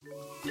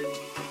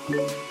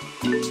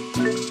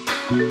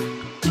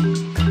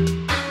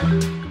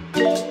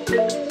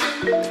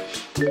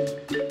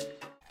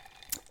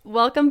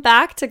Welcome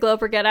back to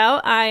Globe or Get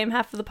Out. I am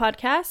half of the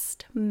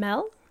podcast,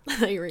 Mel. I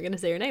thought you were going to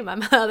say your name. I'm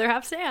the other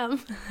half,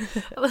 Sam.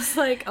 I was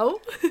like, oh.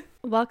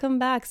 Welcome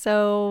back.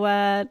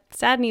 So,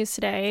 sad news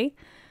today.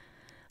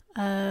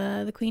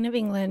 The Queen of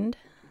England,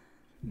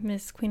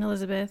 Miss Queen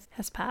Elizabeth,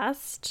 has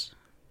passed.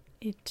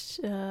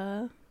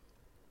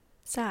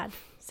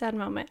 Sad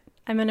moment.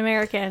 I'm an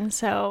American,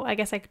 so I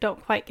guess I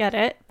don't quite get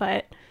it,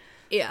 but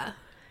yeah,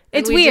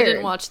 it's we weird.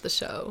 Didn't watch the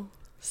show,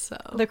 so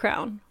The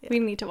Crown. Yeah. We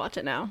need to watch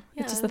it now.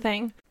 Yeah. It's just the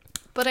thing.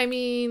 But I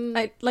mean,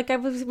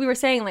 we were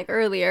saying like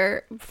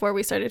earlier before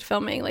we started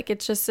filming, like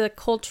it's just a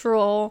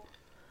cultural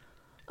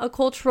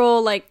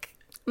like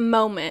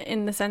moment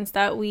in the sense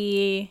that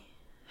we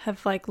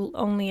have like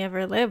only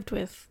ever lived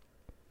with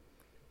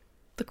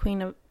the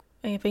Queen of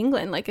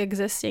England, like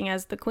existing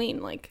as the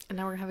queen, like, and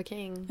now we're gonna have a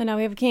king. and now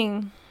we have a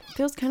king.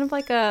 Feels kind of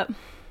like a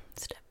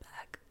step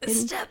back.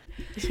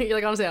 You're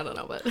like, honestly, I don't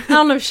know, but I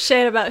don't know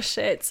shit about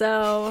shit,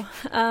 so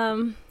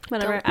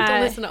whatever. Don't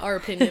listen to our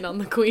opinion on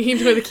the queen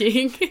or the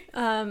king.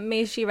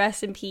 May she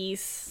rest in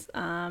peace.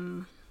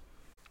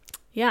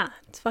 Yeah,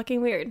 it's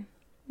fucking weird.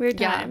 Weird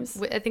times.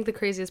 I think the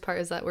craziest part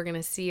is that we're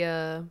gonna see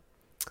The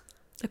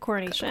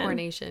coronation.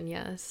 coronation.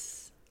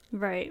 Yes,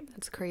 Right.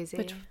 that's crazy.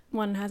 Which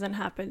one hasn't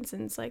happened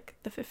since like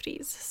the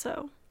 50s,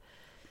 so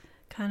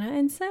kind of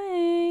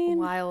insane.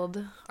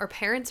 Wild. Our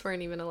parents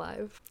weren't even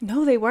alive.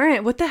 No, they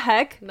weren't. What the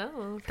heck?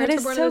 No, That parents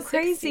is were born so in the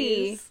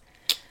crazy. 60s.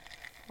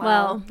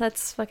 Well, Wow.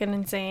 that's fucking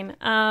insane.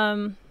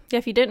 Yeah,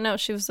 if you didn't know,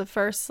 she was the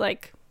first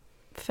like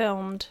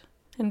filmed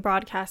and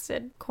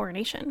broadcasted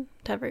coronation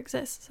to ever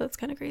exist, so it's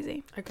kind of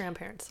crazy. Our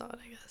grandparents saw it,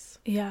 I guess.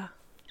 Yeah.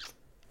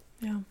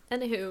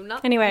 Anywho,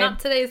 not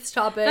today's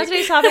topic. Not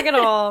today's topic at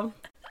all.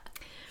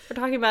 We're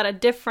talking about a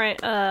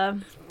different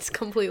It's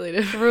completely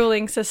different.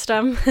 ruling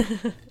system.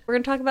 We're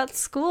gonna talk about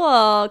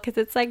school because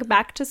it's like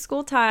back to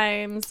school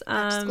times.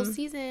 School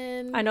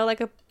season. I know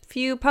like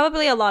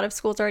probably a lot of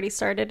schools already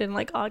started in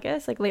like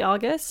August, like late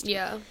August.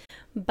 Yeah.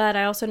 But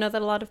I also know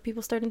that a lot of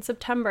people start in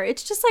September.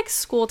 It's just like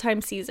school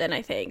time season,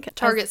 I think.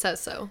 Target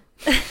says so.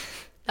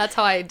 That's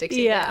how I dictate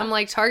Yeah. it. I'm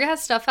like, Target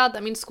has stuff out.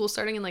 That means school's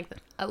starting in like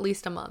at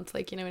least a month.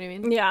 Like, you know what I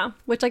mean? Yeah,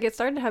 which like it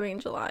started having in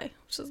July,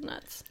 which is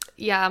nuts.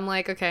 Yeah, I'm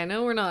like, okay, I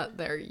know we're not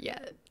there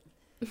yet.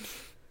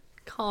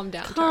 Calm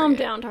down, Calm Target.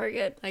 down,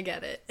 Target. I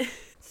get it.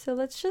 So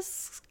let's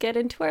just get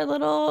into our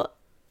little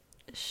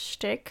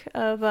shtick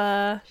of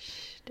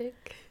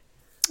Shtick.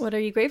 what are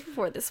you grateful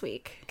for this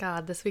week?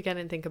 God, this week I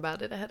didn't think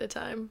about it ahead of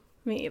time.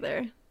 Me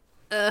either.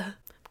 I'm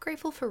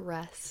grateful for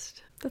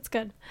rest. That's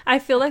good. I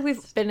feel like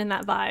we've been in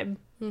that vibe.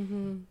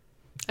 Mm-hmm.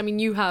 I mean,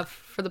 you have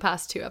for the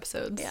past 2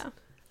 episodes. Yeah.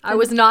 I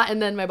was not,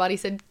 and then my body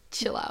said,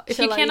 chill out. If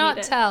Chill you out, you cannot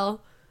need it.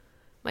 tell,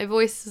 my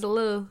voice is a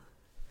little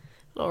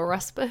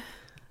raspy, a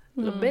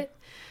little bit.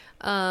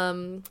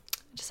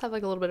 Just have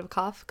like a little bit of a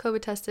cough.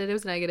 COVID tested, it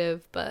was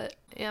negative, but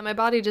yeah, my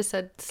body just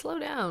said, slow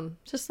down.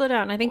 Just slow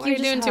down. I think Why are you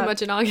just doing too have-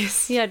 much in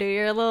August? Yeah, dude,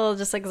 you're a little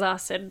just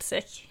exhausted,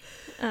 sick.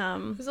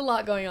 There's a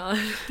lot going on.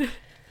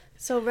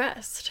 So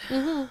rest.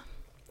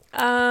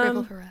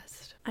 Grateful for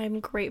rest. I'm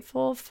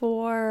grateful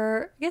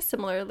for, I guess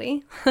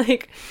similarly,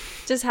 like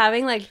just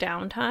having like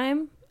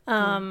downtime.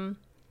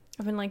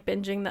 I've been like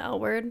binging the L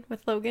Word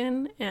with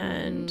Logan,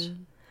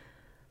 and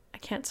I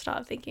can't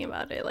stop thinking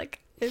about it.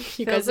 Like it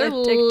You feels guys are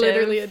addictive.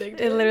 literally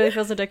addicted. It literally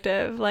feels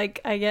addictive. Like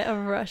I get a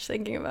rush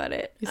thinking about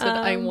it. You said,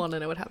 I want to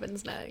know what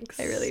happens next.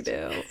 I really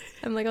do.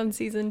 I'm like on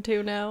season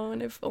 2 now,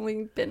 and it's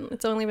only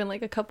been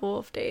like a couple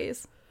of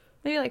days,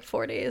 maybe like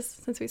 4 days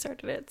since we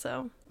started it.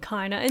 So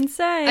kind of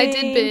insane. I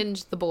did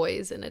binge The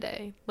Boys in a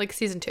day, like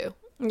season 2.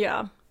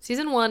 Yeah,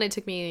 Season 1, it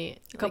took me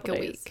like a days.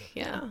 week.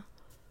 Yeah. Yeah.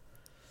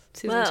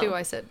 Season Well. 2,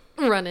 I said,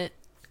 run it,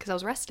 because I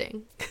was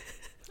resting.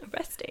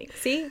 Resting.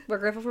 See, we're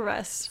grateful for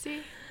rest.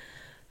 See?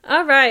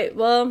 All right.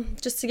 Well,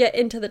 just to get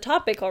into the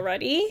topic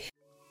already.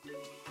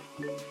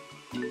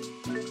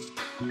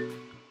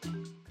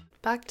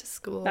 Back to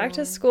school. Back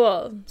to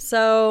school.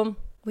 So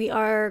we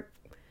are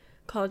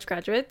college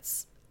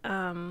graduates.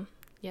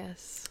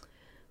 Yes.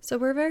 So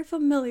we're very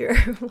familiar.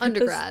 with this-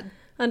 Undergrad.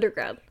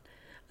 Undergrad.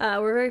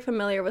 We're very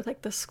familiar with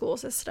like the school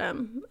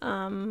system.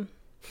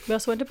 We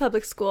also went to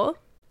public school.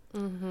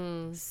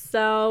 Mm-hmm.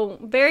 So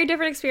very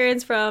different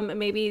experience from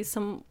maybe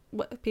some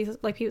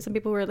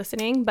people who are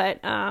listening, but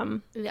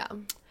Yeah.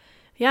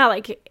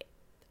 like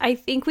I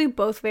think we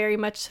both very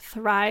much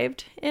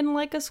thrived in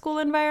like a school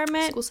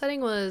environment. School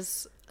setting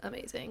was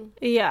amazing.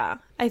 Yeah,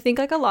 I think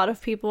like a lot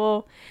of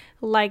people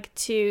like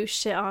to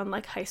shit on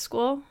like high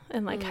school,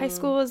 and like high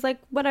school was like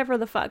whatever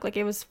the fuck, like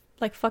it was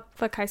like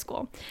fuck high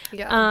school.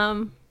 Yeah.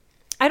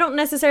 I don't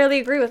necessarily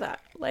agree with that.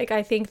 Like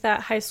I think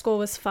that high school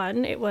was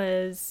fun. It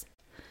was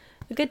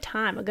a good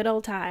time, a good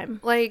old time.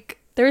 Like,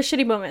 There were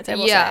shitty moments, I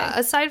will yeah, say.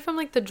 aside from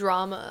like the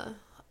drama,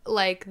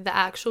 like the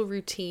actual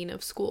routine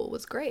of school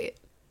was great.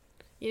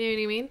 You know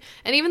what I mean?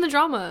 And even the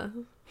drama,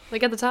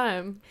 like at the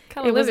time,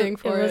 kind of living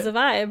for it. It was a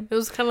vibe. It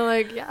was kind of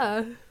like,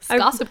 yeah, I-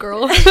 Gossip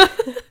Girl.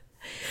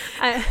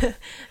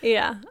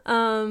 Yeah.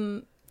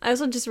 I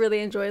also just really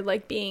enjoyed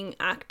like being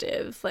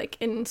active, like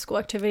in school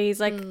activities.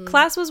 Like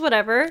class was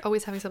whatever,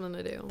 Always having something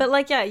to do. but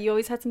like yeah, you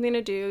always had something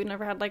to do. You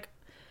never had like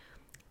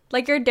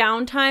your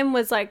downtime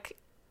was like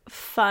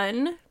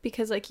fun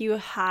because like you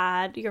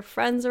had your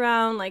friends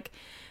around. Like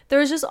there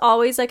was just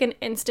always like an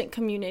instant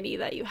community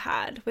that you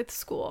had with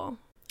school,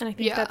 and I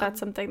think that that's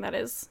something that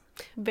is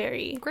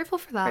very grateful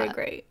for that. very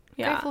great.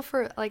 Yeah. Grateful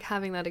for like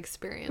having that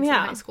experience in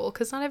high school,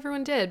 because not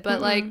everyone did,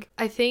 but like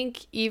I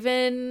think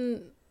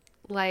even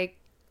like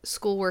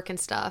schoolwork and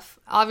stuff,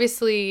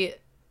 obviously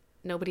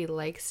nobody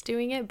likes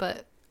doing it,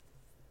 but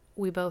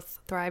we both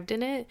thrived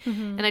in it.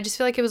 And I just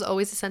feel like it was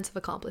always a sense of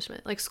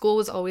accomplishment. Like school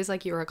was always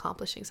like you were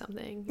accomplishing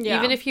something,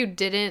 even if you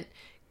didn't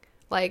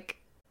like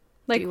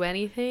do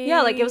anything.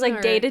 Yeah, like it was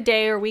like day to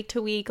day or week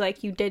to week,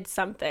 like you did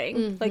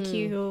something. Like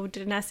you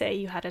did an essay,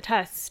 you had a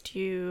test,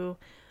 you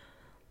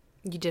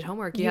did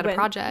homework, you had a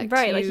project,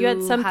 right? Like you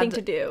had something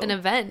to do, an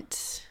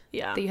event,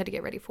 that you had to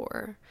get ready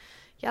for.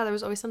 Yeah, there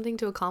was always something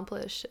to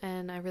accomplish,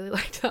 and I really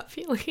liked that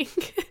feeling.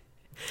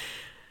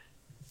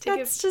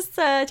 Let's just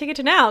take it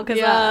to now,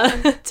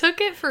 because took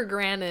it for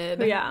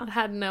granted. Yeah,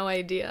 had no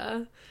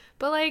idea,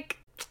 but like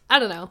I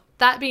don't know.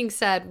 That being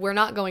said, we're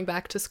not going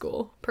back to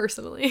school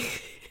personally.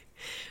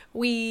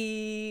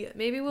 We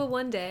maybe will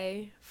one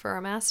day for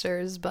our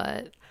masters,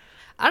 but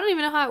I don't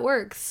even know how it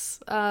works.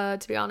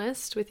 To be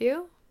honest with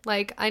you.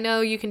 Like, I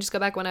know you can just go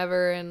back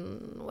whenever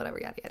and whatever,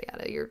 yada, yada,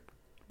 yada. Your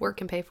work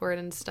can pay for it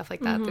and stuff like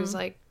that. There's,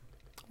 like,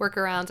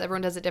 workarounds.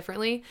 Everyone does it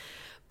differently.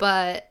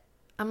 But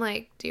I'm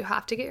like, do you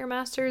have to get your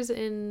master's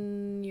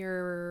in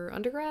your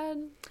undergrad?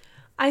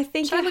 I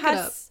think should I look it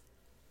up?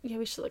 Yeah,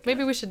 we should look it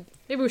up. We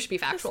should be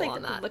factual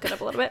on that. Look it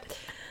up a little bit.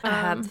 I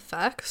have the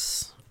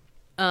facts.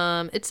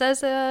 It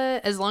says,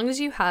 as long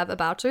as you have a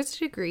bachelor's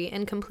degree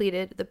and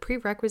completed the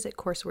prerequisite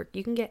coursework,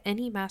 you can get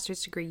any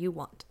master's degree you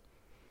want.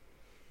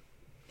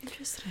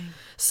 Interesting.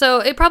 So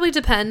it probably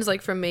depends,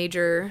 like, from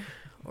major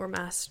or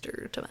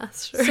master to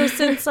master. So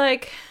since,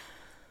 like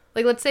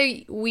let's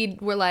say we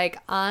were like,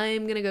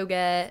 I'm going to go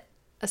get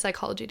a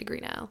psychology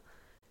degree now.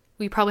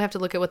 We probably have to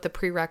look at what the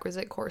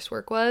prerequisite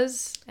coursework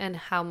was and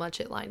how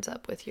much it lines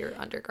up with your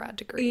undergrad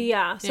degree.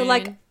 Yeah. So,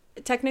 like,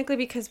 technically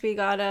because we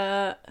got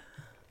a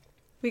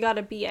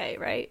BA,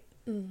 right?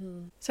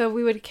 So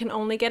we can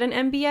only get an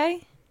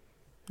MBA?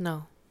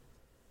 No.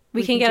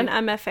 We can get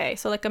an MFA,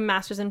 so like a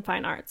Master's in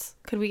Fine Arts.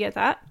 Could we get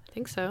that? I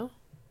think so.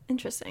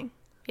 Interesting.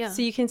 Yeah.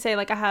 So you can say,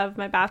 like, I have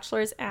my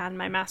bachelor's and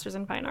my Master's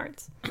in Fine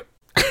Arts.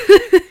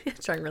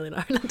 Trying really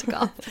hard not to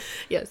cough.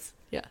 Yes.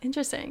 Yeah.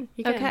 Interesting.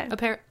 You can.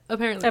 Okay.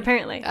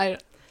 Apparently. I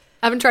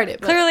haven't tried it.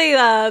 But clearly,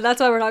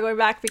 that's why we're not going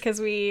back, because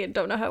we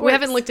don't know how it works. We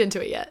haven't looked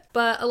into it yet.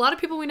 But a lot of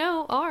people we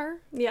know are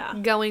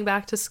going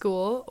back to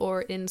school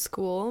or in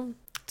school.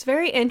 It's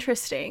very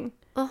interesting.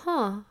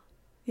 Uh-huh.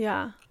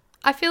 Yeah.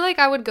 I feel like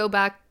I would go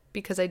back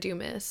because I do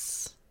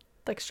miss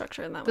like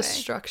structure in that way. The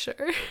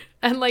structure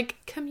and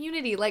like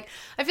community. Like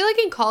I feel like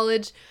in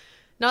college,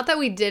 not that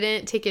we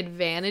didn't take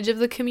advantage of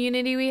the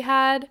community we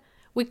had.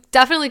 We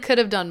definitely could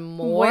have done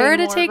more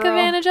to take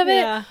advantage of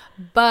it.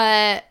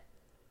 But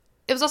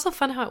it was also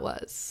fun how it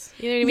was.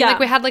 You know what I mean? Like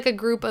we had like a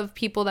group of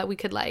people that we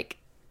could like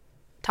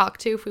talk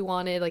to if we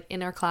wanted, like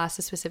in our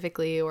classes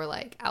specifically or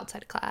like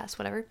outside of class,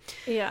 whatever.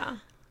 Yeah.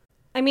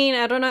 I mean,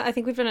 I don't know. I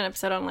think we've done an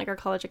episode on like our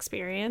college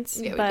experience.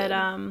 Yeah,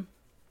 but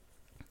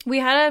we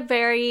had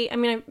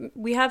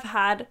we have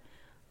had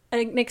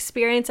an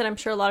experience that I'm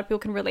sure a lot of people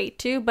can relate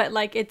to, but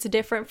like it's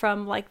different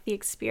from like the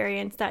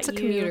experience that it's a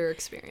commuter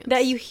experience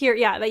that you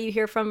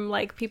hear from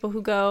like people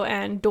who go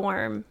and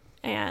dorm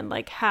and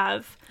like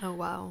have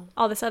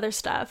all this other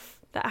stuff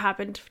that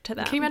happened to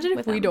them. Can you imagine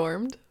if we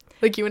dormed?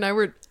 Like you and I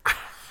were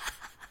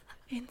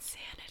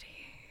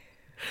insanity.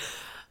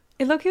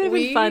 It looked would have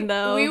been fun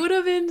though. We would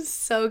have been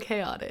so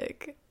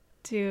chaotic.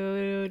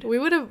 Dude. We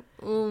would have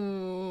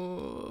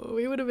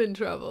been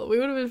trouble. We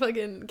would have been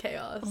fucking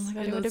chaos. Oh my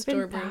god, it would have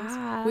been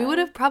bad. We would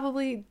have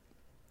probably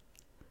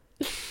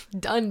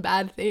done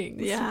bad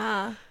things.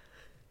 Yeah.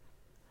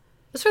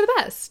 It's for the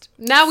best.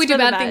 Now we do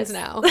bad things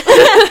now.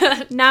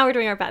 Now we're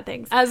doing our bad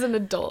things. As an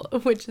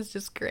adult, which is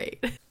just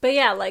great. But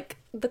yeah, like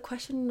the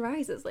question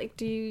rises, like,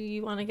 do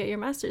you want to get your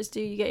master's?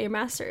 Do you get your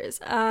master's?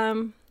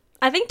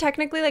 I think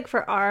technically like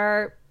for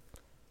our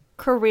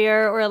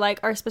career or like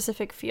our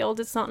specific field,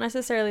 it's not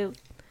necessarily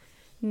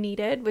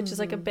needed, which is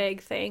like a big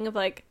thing of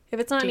like if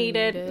it's not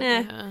needed,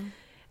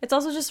 It's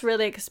also just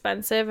really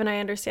expensive, and I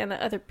understand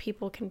that other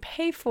people can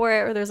pay for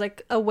it, or there's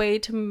like a way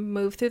to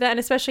move through that. And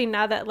especially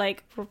now that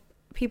like for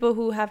people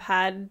who have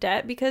had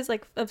debt because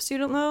like of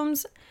student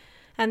loans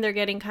and they're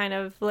getting kind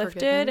of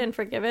lifted and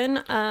forgiven,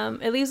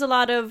 it leaves a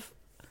lot of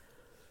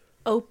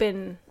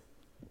open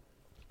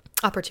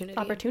opportunity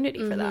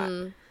for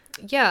that.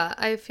 Yeah,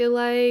 I feel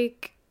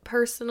like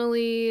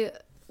personally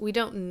we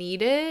don't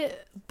need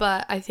it,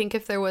 but I think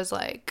if there was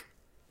like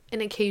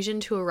an occasion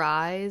to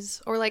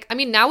arise, or like, I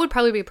mean, now would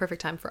probably be a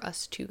perfect time for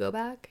us to go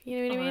back,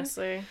 you know what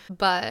Honestly. I mean?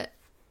 But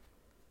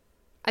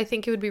I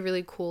think it would be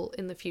really cool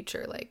in the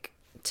future, like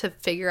to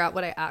figure out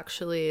what I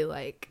actually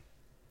like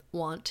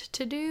want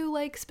to do,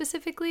 like,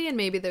 specifically, and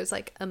maybe there's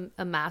like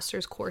a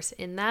master's course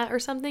in that or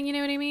something, you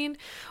know what I mean?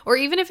 Or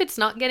even if it's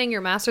not getting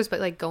your master's, but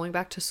like going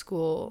back to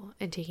school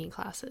and taking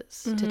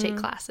classes to take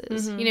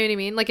classes, you know what I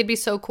mean? Like, it'd be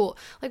so cool.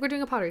 Like, we're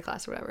doing a pottery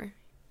class or whatever.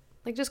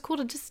 Like, just cool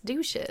to just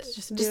do shit,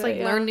 just like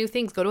learn new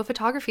things, go to a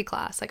photography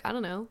class, like, I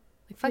don't know,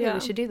 like, fuck it, we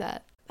should do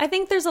that. I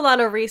think there's a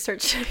lot of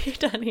research to be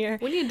done here.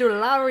 We need to do a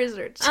lot of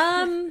research.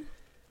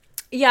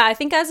 Yeah, I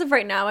think as of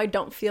right now, I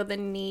don't feel the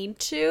need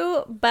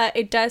to, but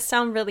it does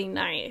sound really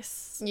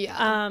nice.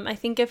 Yeah. I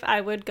think if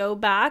I would go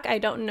back, I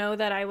don't know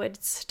that I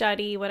would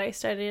study what I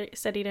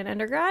studied in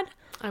undergrad.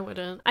 I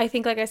wouldn't. I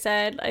think, like I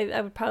said, I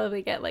would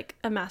probably get like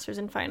a master's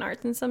in fine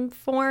arts in some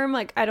form.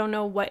 Like, I don't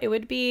know what it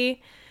would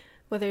be,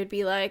 whether it'd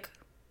be like,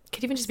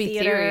 could even just theater.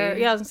 be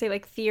theory. Yeah, I was gonna say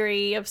like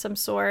theory of some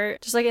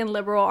sort, just like in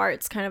liberal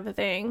arts kind of a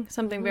thing,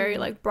 something very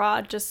like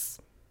broad, just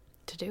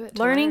to do it,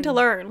 learning to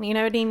learn. You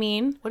know what I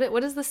mean?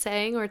 What is the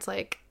saying where it's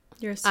like,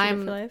 you're a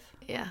student for life?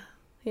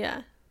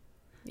 Yeah.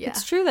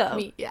 It's true though.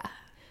 Yeah,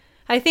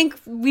 I think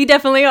we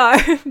definitely are,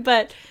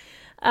 but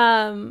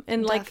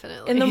in like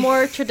definitely. In the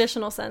more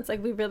traditional sense,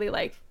 like we really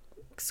like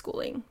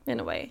schooling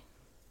in a way.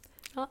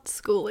 Not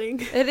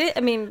schooling. It is. I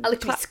mean, I like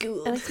to be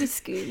schooled. I like to be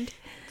schooled.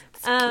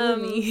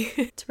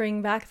 To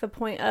bring back the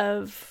point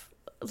of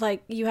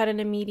like you had an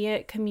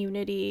immediate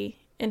community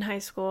in high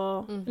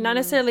school, not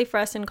necessarily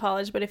for us in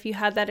college, but if you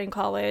had that in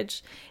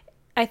college,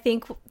 I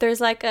think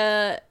there's like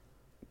a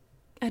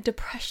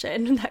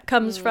depression that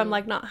comes from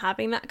like not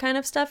having that kind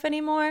of stuff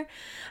anymore.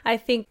 I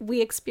think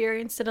we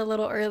experienced it a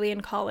little early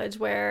in college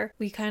where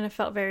we kind of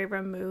felt very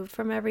removed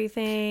from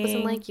everything. It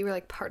wasn't like you were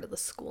like part of the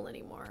school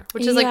anymore,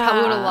 which is like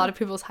probably what a lot of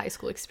people's high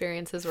school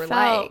experiences were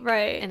like.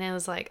 Right. And I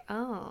was like,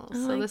 oh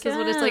so this is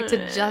what it's like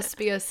to just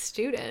be a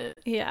student.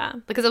 Yeah.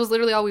 Because that was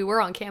literally all we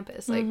were on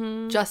campus, like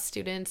just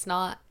students,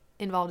 not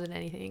involved in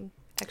anything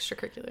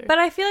extracurricular. But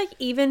I feel like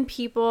even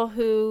people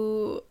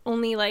who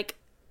only like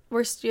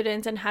were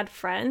students and had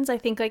friends, I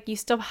think like you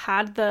still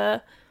had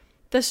the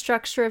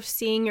structure of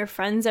seeing your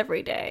friends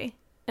every day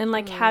and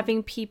like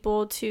having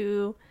people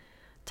to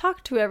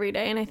talk to every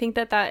day. And I think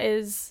that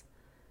is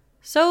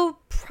so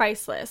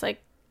priceless.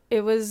 Like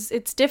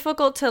it's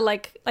difficult to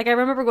like I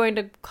remember going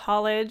to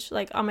college,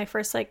 like on my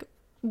first like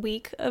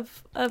week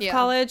of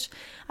college,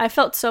 I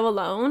felt so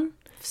alone.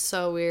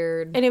 So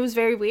weird. And it was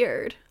very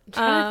weird. I'm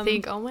trying to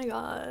think, oh my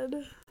God.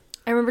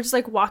 I remember just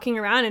like walking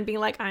around and being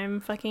like,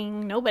 I'm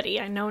fucking nobody.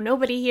 I know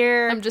nobody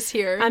here. I'm just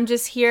here.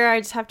 I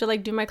just have to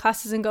like do my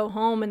classes and go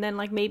home and then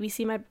like maybe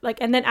see my like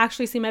and then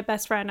actually see my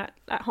best friend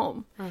at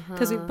home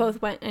because we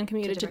both went and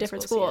commuted to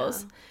different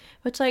schools.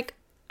 Which like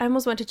I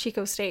almost went to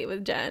Chico State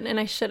with Jen and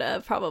I should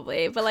have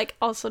probably, but like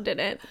also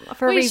didn't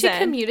for a reason. She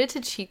commuted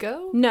to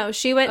Chico? No,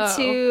 she went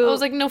to. I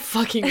was like, no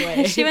fucking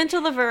way. She went to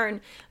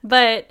Laverne,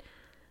 but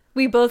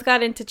we both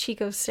got into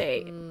Chico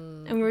State,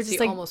 and we were just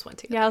like, almost went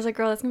together. Yeah, I was like,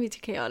 girl, that's gonna be too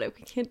chaotic.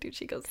 We can't do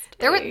Chico State.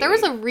 There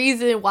was a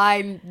reason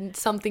why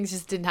some things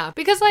just didn't happen.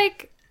 Because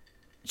like,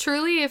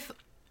 truly, if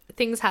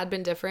things had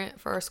been different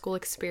for our school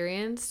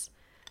experience,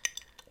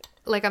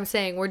 like I'm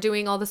saying, we're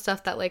doing all the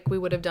stuff that like we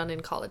would have done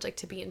in college, like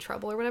to be in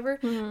trouble or whatever.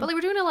 But like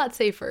we're doing it a lot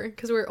safer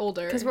because we're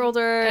older.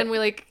 And we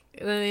like,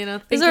 you know,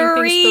 thinking there's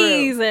a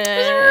things reason. through.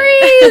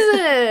 There's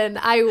a reason.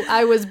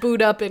 I was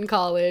booed up in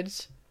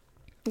college.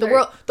 The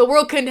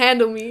world couldn't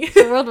handle me.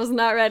 The world was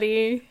not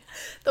ready.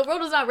 The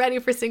world was not ready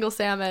for single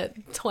Sam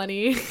at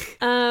 20.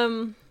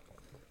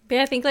 But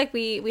yeah, I think like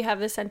we have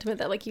this sentiment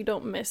that like you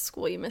don't miss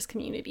school, you miss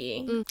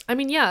community. I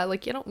mean, yeah,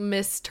 like you don't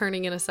miss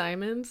turning in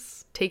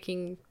assignments,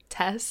 taking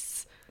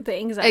tests, the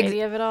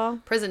anxiety of it all,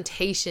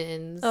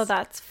 presentations. Oh,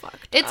 that's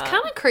fucked. It's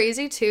kind of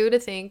crazy too to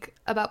think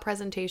about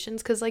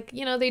presentations because like,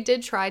 you know, they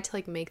did try to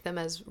like make them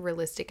as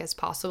realistic as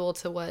possible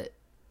to what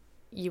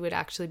you would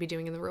actually be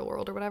doing in the real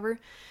world or whatever.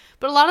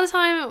 But a lot of the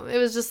time it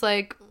was just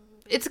like,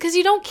 it's because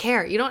you don't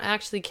care. You don't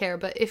actually care.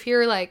 But if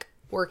you're like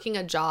working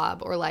a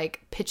job or like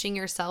pitching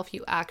yourself,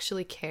 you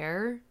actually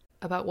care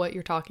about what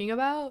you're talking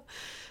about.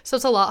 So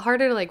it's a lot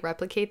harder to like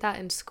replicate that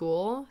in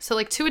school. So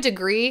like to a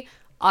degree,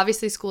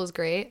 obviously school is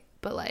great,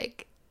 but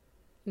like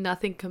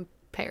nothing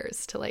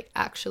compares to like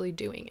actually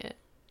doing it.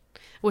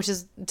 Which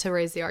is to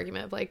raise the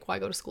argument of like, why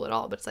go to school at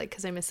all? But it's like,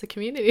 because I miss the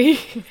community.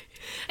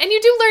 And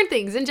you do learn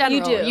things in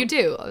general. You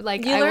do.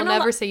 Like, I will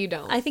never say you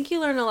don't. I think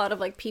you learn a lot of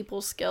like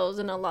people skills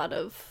and a lot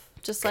of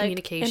just like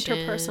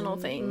interpersonal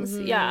things.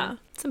 Yeah.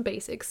 Some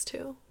basics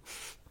too.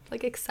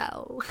 Like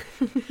Excel.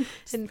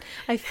 And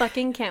I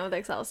fucking can't with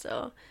Excel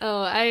still.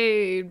 Oh,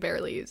 I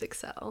barely use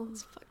Excel.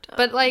 It's fucked up.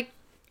 But like,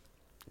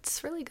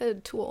 it's a really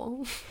good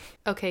tool.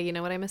 Okay, you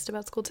know what I missed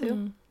about school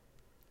too?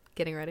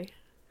 Getting ready.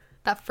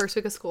 That first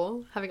week of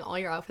school, having all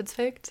your outfits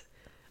picked.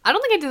 I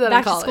don't think I did that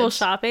in college. Back to school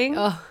shopping?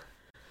 Ugh.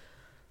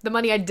 The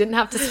money I didn't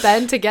have to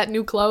spend to get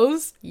new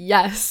clothes?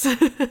 Yes.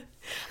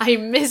 I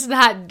miss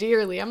that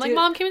dearly. I'm like,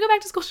 Mom, can we go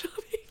back to school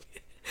shopping?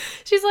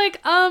 She's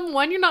like,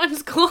 one, you're not in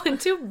school, and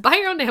two, buy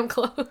your own damn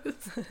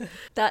clothes.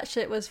 That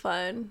shit was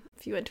fun.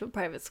 If you went to a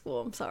private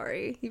school, I'm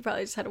sorry. You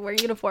probably just had to wear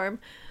a uniform.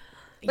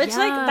 Which,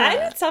 like, that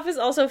in itself is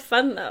also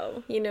fun,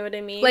 though. You know what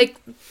I mean?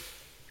 Like,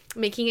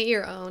 Making it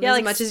your own, Yeah, as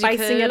like much as you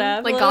spicing could. it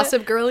up a Like little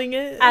Gossip Girling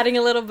it. adding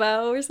a little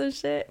bow or some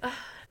shit.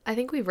 I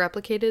think we've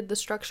replicated the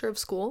structure of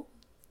school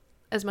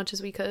as much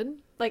as we could.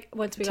 Like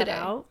once we today. got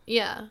out.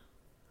 Yeah.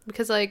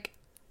 Because like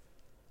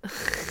we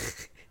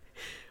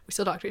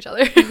still talk to each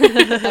other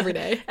every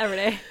day. Every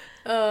day.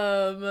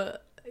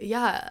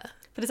 Yeah.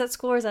 But is that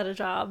school or is that a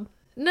job?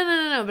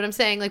 No. But I'm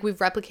saying like we've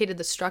replicated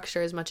the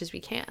structure as much as we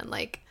can.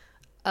 Like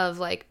of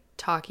like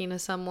talking to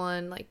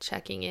someone, like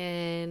checking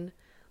in,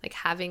 like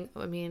having,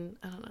 I mean,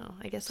 I don't know.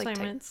 I guess like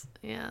Assignments.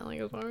 yeah,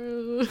 like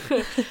I'm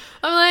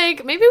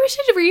like maybe we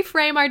should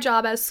reframe our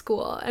job as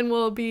school and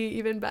we'll be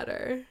even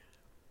better.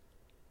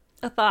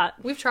 A thought.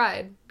 We've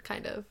tried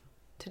kind of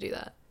to do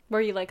that.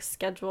 Where you like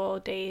schedule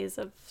days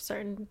of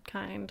certain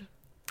kind.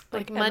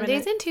 Like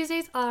Mondays and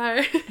Tuesdays are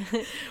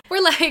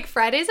we're like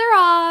Fridays are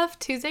off,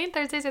 Tuesday and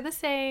Thursdays are the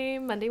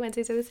same, Monday,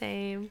 Wednesdays are the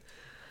same.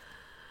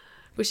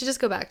 We should just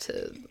go back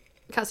to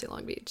Cal State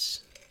Long Beach,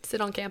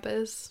 sit on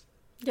campus.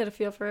 Get a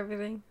feel for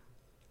everything.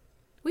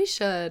 We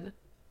should,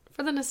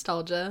 for the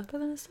nostalgia. For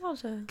the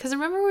nostalgia. Because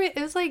remember, it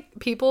was like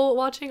people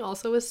watching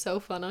also was so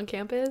fun on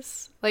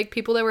campus. Like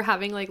people that were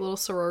having like little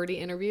sorority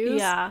interviews.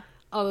 Yeah.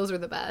 Oh, those were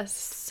the best.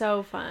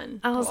 So fun.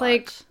 I was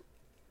like,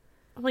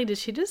 I'm like, did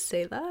she just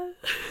say that?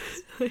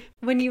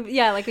 when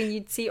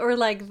you'd see, or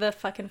like the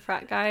fucking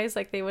frat guys,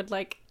 like they would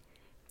like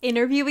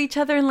interview each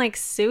other in like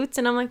suits,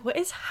 and I'm like, what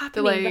is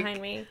happening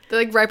behind me?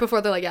 They're like right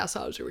before they're like, yeah, so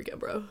how was your weekend,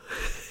 bro?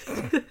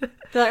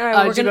 They're like, all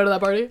right, did you go to that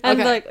party? And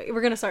okay. like,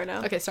 we're gonna start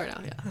now. Okay, start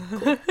now. Yeah,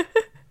 cool.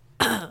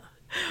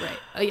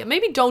 Right. Yeah,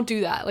 maybe don't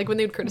do that. Like when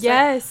they would criticize.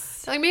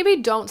 Yes. Like maybe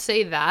don't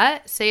say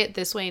that. Say it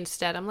this way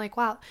instead. I'm like,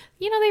 wow,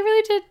 they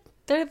really did.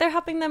 They're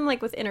helping them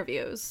like with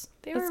interviews.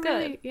 They That's were good.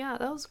 really, yeah,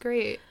 that was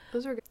great.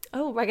 Those were good.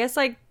 Oh, I guess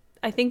like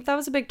I think that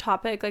was a big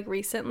topic like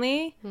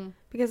recently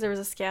because there was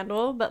a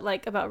scandal, but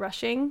like about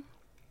rushing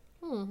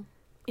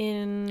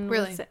in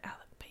Really? was it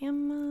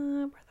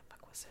Alabama? Where the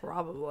fuck was it?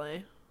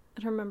 Probably.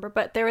 I don't remember,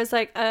 but there was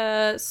like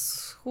a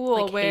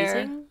school Like where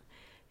hazing?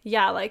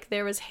 yeah, like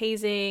there was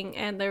hazing,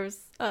 and there was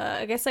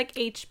I guess like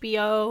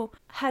HBO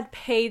had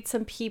paid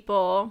some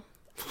people.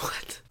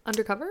 What?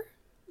 Undercover?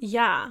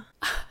 Yeah.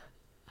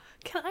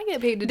 Can I get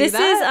paid to This do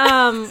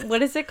that? is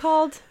what is it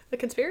called? A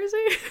conspiracy?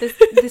 This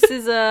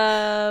is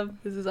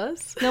This is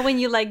us? no, when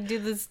you like do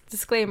this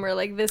disclaimer,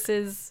 like this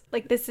is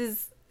This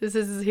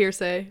is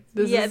hearsay.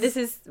 this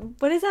is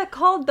what is that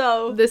called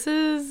though? This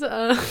is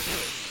I'm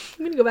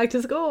gonna go back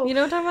to school. You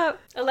know what I'm talking about?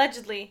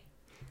 Allegedly.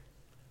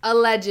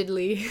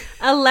 Allegedly.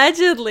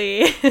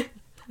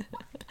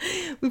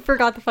 We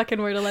forgot the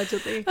fucking word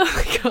allegedly. Oh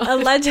my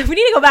god. We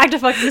need to go back to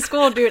fucking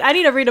school, dude. I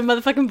need to read a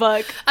motherfucking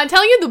book. I'm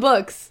telling you the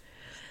books.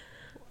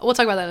 We'll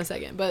talk about that in a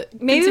second, but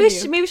Maybe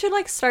continue. we should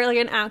like start like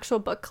an actual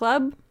book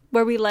club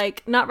where we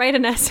like not write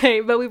an essay,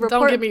 but we report.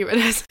 Don't give me an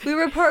essay. We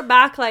report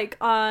back like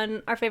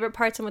on our favorite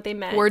parts and what they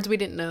meant. Words we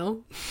didn't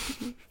know.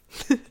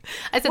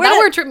 I said that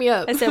word tripped me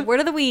up. I said word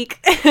of the week.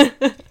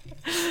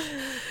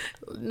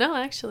 No,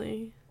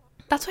 actually.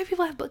 That's why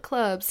people have book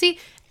clubs. See,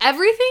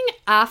 everything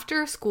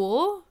after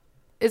school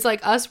is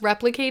like us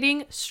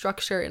replicating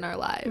structure in our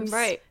lives.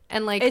 Right.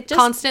 And like It just-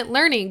 constant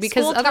learning,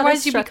 because school taught otherwise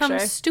us you become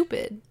structure.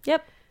 stupid.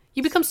 Yep.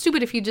 You become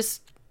stupid if you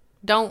just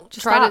don't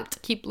Just try stopped. to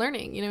keep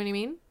learning. You know what I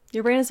mean?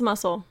 Your brain is a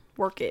muscle.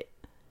 Work it.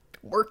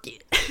 Work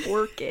it.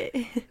 Work it.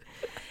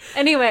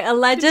 Anyway,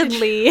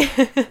 allegedly.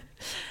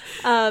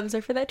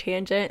 Sorry for that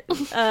tangent.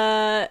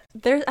 I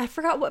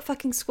forgot what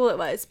fucking school it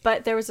was,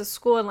 but there was a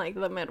school in like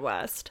the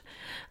Midwest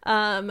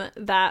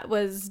that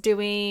was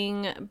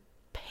doing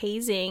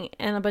hazing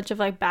and a bunch of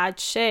like bad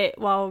shit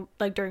while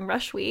like during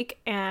rush week,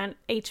 and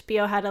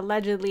HBO had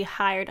allegedly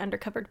hired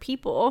undercover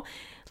people,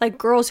 like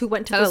girls who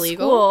went to the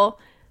school.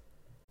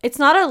 It's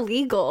not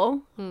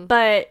illegal,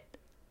 but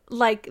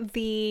like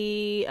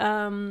the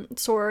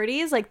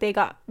sororities, like they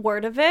got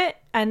word of it,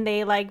 and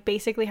they like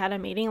basically had a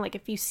meeting, like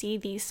if you see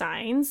these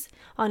signs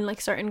on like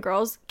certain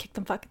girls, kick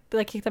them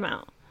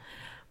out,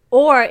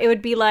 or it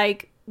would be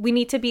like we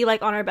need to be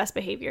like on our best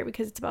behavior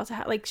because it's about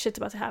to like shit's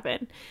about to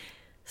happen.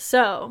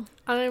 So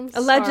I'm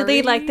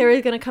allegedly sorry. like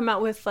they're gonna come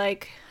out with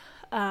like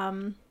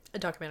a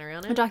documentary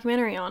on a it.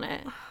 documentary on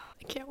it.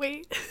 I can't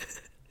wait.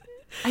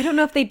 I don't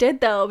know if they did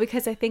though,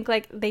 because I think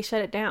like they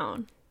shut it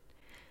down.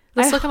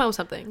 Let's still come out with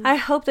something. I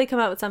hope they come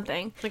out with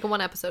something. Like a 1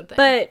 episode thing.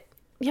 But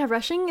yeah,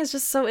 rushing is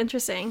just so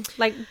interesting.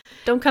 Like,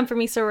 don't come for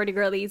me, sorority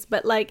girlies,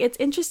 but like it's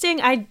interesting.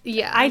 I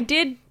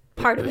did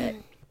part of it.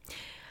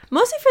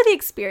 Mostly for the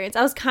experience.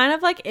 I was kind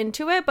of like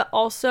into it, but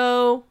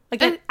also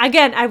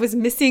again, I was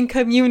missing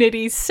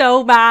community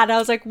so bad. I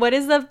was like, what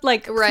is the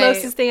like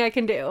closest thing I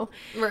can do?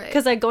 Right.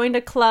 Because like going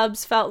to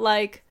clubs felt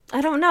like,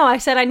 I don't know. I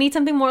said I need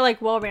something more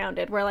like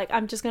well-rounded, where like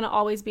I'm just gonna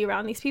always be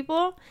around these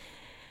people.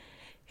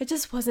 It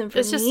just wasn't for me.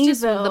 It's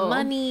just though. the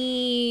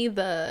money,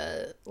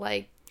 the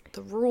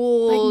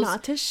rules. Like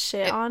not to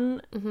shit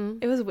on.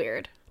 It was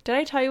weird. Did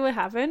I tell you what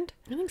happened?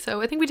 I think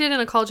so. I think we did in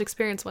a college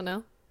experience one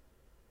now.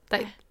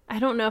 That I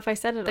don't know if I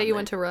said it. you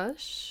went to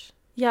Rush?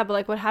 Yeah, but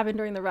like what happened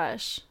during the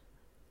rush?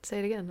 Say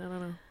it again. I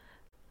don't know.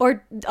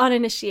 Or on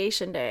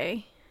initiation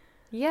day.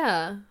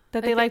 Yeah.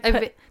 that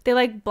they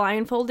like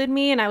blindfolded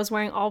me and I was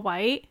wearing all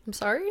white. I'm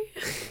sorry.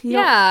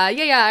 Yeah.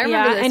 I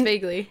remember this and,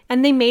 vaguely.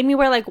 And they made me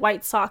wear like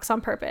white socks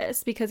on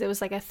purpose because it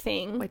was like a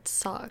thing. White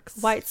socks.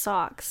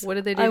 What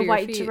did they do to a your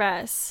white feet?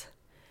 dress.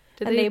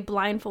 They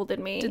blindfolded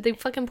me. Did they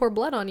fucking pour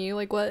blood on you?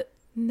 Like what?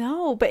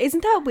 No, but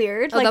isn't that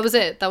weird? Oh, like, that was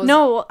it.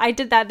 No, I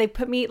did that. They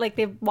put me like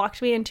they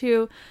walked me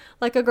into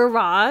like a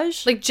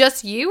garage. Like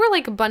just you or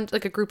like a bunch,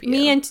 like a group of you?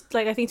 Me and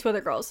like I think 2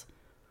 other girls.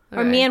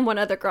 Okay. Or me and one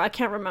other girl. I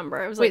can't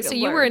remember. It was Wait, like so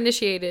you were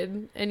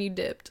initiated and you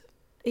dipped?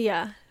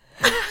 Yeah.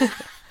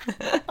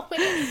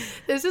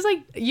 This is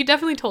like, you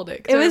definitely told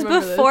it. It was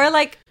before this.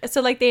 Like, so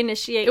like they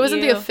initiate. It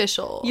wasn't you. the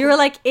official. You were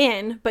like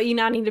in, but you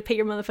now need to pay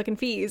your motherfucking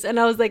fees. And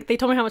I was like, they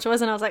told me how much it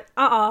was, and I was like,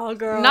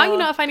 girl. Now you're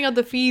not finding out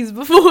the fees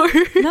before.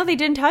 No, they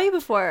didn't tell you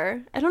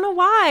before. I don't know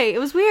why. It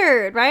was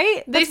weird,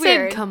 right? They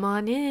said, come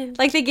on in.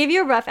 Like they gave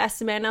you a rough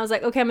estimate, and I was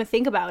like, okay, I'm gonna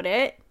think about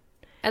it.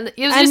 And it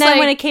was and just then like,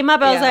 when it came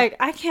up, I was like,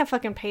 I can't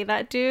fucking pay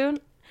that, dude.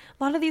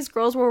 A lot of these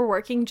girls were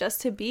working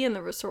just to be in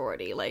the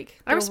sorority. Like,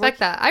 I respect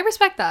that.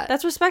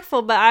 That's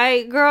respectful, but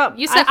I grew up.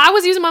 You said I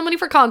was using my money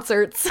for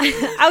concerts.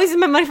 I was using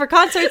my money for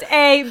concerts.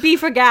 A, B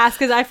for gas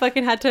because I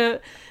fucking had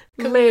to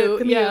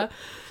commute. Yeah.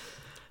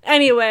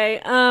 Anyway,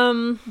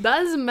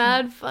 that's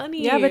mad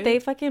funny. Yeah, but they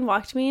fucking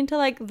walked me into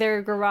like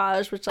their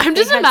garage, which like, I'm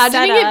just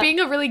imagining it being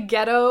a really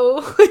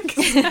ghetto.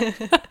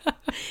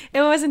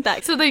 It wasn't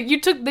that. So they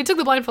took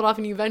the blindfold off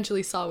and you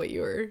eventually saw what you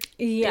were.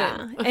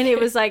 Yeah, okay. And it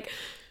was like.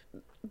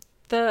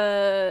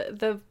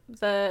 The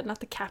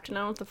not the captain, I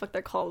don't know what the fuck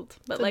they're called,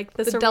 but like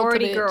the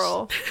sorority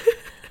girl.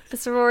 The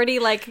sorority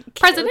like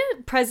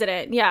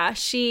president, yeah.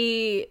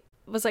 She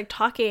was like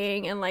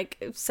talking and like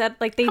said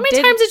like they How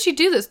many times did she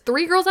do this?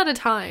 3 girls at a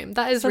time.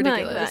 That is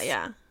ridiculous. Like that,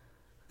 yeah.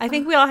 I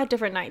think we all had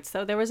different nights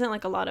though. There wasn't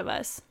like a lot of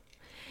us.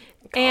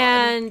 God.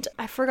 And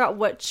I forgot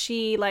what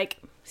she like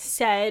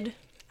said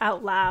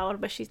out loud,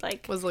 but she's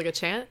like was it like a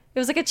chant? It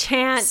was like a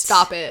chant.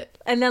 Stop it.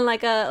 And then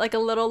like a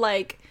little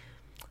like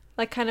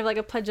kind of like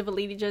a Pledge of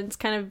Allegiance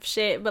kind of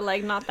shit, but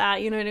like not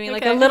that, you know what I mean?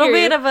 Okay, like a little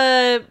bit of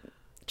a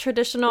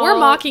traditional. We're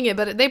mocking it,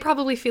 but they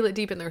probably feel it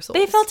deep in their souls.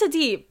 They felt it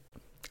deep.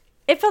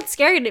 It felt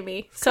scary to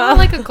me. So kind of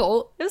like a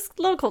cult. It was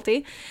a little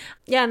culty.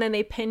 Yeah, and then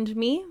they pinned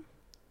me.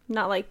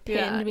 Not like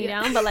pinned me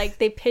down, but like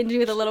they pinned me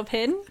with a little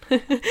pin.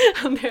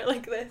 I'm there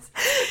like this.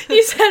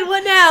 You said,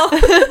 what now?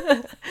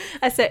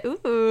 I said,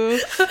 ooh.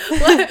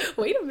 What?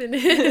 Wait a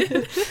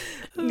minute.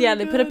 Yeah,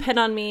 they put a pin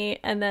on me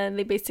and then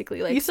they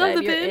basically like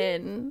said you're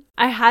in.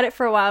 I had it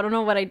for a while. I don't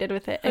know what I did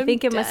with it. I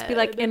think it must be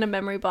like in a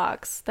memory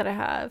box that I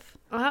have.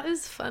 Oh, that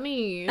is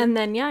funny. And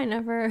then yeah, I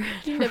never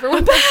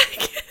went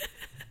back.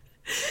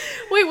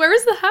 Wait, where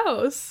is the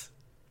house?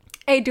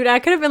 Hey, dude, I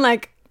could have been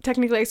like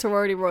technically like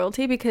sorority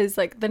royalty because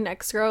like the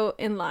next girl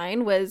in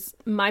line was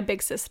my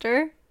big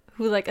sister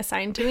who like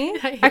assigned to me.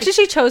 Actually,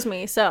 she chose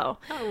me, so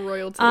not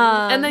royalty.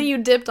 And then you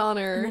dipped on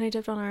her. And then I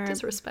dipped on her.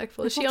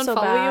 Disrespectful. Does she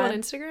unfollow you on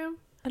Instagram?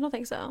 I don't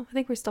think so. I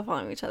think we're still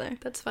following each other.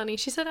 That's funny.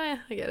 She said, I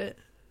get it.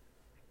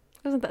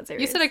 It wasn't that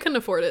serious. You said I couldn't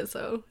afford it,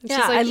 so. And yeah,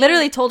 she's like, I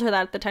literally told her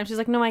that at the time. She's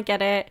like, no, I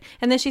get it.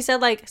 And then she said,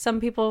 like, some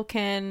people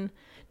can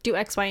do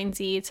X, Y, and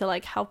Z to,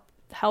 like, help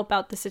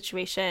out the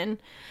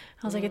situation.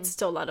 I was like, it's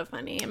still a lot of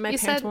money. And my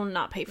parents will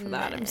not pay for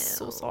that. I'm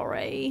so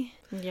sorry.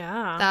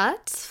 Yeah.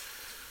 That's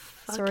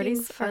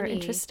sororities funny. Are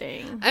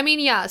interesting. I mean,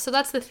 yeah, so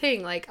that's the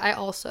thing. Like, I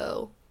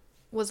also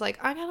was like,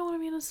 I kind of want to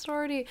be in a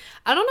sorority.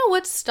 I don't know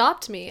what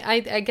stopped me.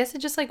 I guess it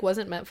just like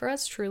wasn't meant for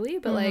us truly,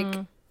 but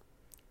like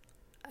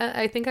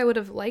I think I would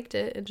have liked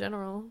it in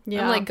general.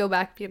 Yeah. I'm like, go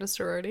back, be in a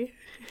sorority.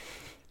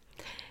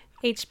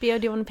 HBO,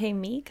 do you want to pay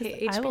me?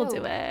 Because I will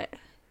do it.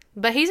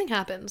 But hazing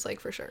happens, like,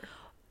 for sure.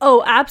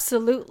 Oh,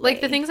 absolutely.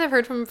 Like, the things I've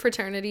heard from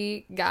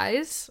fraternity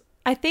guys.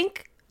 I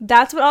think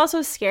that's what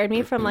also scared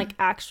me from, like,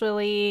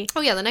 actually.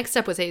 Oh, yeah, the next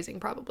step was hazing,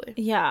 probably.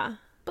 Yeah.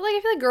 But, like, I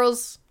feel like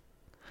girls.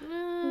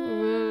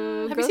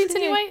 Have you seen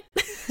Sydney White?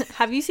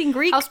 Have you seen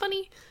Greek? House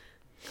Bunny?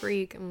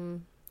 Greek.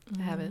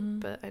 I haven't,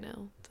 but I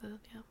know.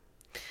 Yeah.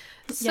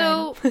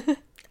 So, yeah,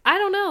 I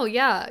don't know.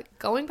 Yeah.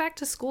 Going back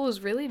to school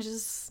is really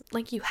just,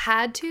 like, you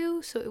had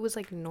to. So it was,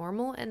 like,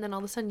 normal. And then all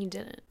of a sudden you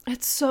didn't.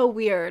 It's so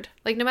weird.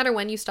 Like, no matter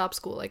when you stop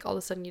school, like, all of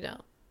a sudden you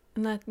don't.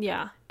 And that,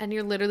 yeah. And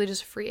you're literally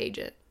just a free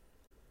agent.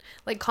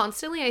 Like,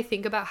 constantly I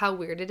think about how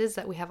weird it is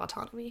that we have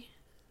autonomy.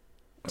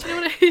 Do you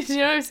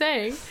know what I'm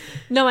saying?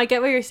 No, I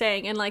get what you're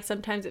saying. And, like,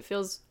 sometimes it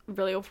feels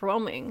really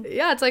overwhelming.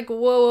 Yeah, it's like,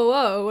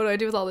 whoa. What do I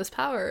do with all this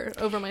power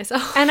over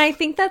myself? And I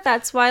think that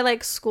that's why,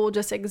 like, school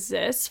just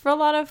exists for a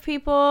lot of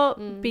people.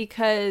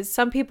 Because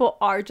some people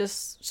are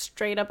just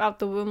straight up out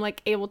the womb,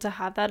 like, able to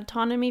have that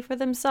autonomy for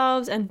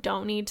themselves and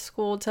don't need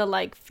school to,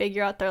 like,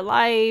 figure out their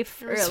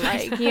life. Or,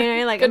 like, you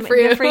know, like,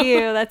 good for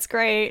you. That's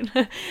great.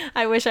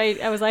 I wish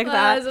I was like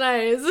that. That's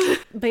nice.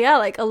 But yeah,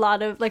 like, a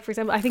lot of, like, for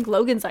example, I think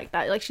Logan's like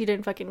that. Like, she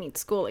didn't fucking need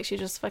school. Like, she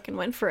just fucking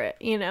went for it,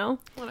 you know?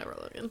 Whatever,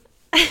 Logan.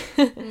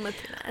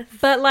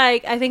 But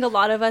like I think a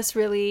lot of us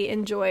really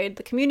enjoyed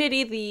the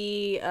community,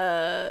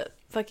 the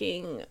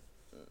fucking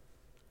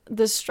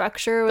the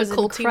structure was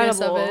cultiness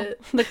incredible. of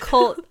it. The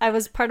cult. I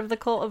was part of the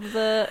cult of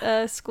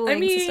the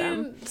schooling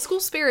system. School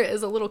spirit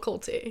is a little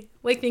culty.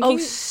 Like thinking, Oh,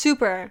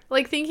 super.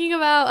 like thinking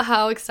about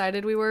how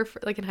excited we were for,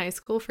 like in high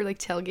school for like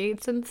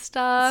tailgates and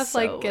stuff, So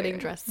like getting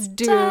weird. dressed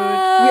Dude,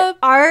 up.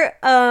 our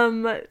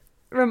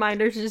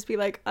reminder should just be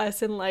like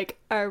us and like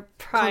our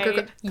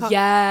pride.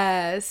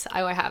 Yes,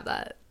 I have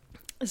that.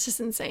 It's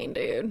just insane,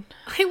 dude.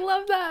 I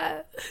love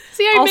that.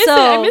 See, I miss it.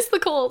 Also- I miss the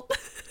cult.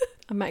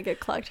 I might get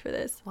clocked for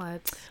this,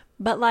 What?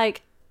 but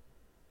like,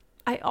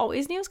 I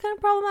always knew it was kind of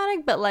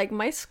problematic. But like,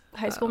 my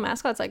high school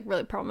mascot's like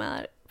really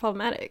problematic.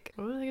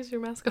 What do you think is your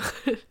mascot?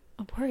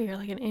 A warrior,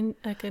 like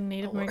like a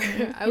Native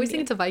American. I always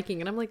think it's a Viking,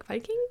 and I'm like,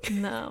 Viking?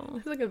 No,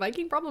 Is like a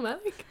Viking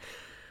problematic?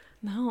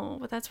 no,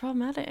 but that's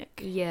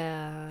problematic.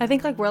 Yeah. I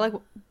think like we're like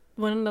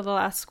one of the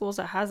last schools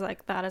that has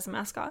like that as a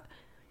mascot.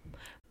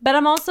 But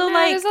I'm also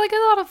like, there's like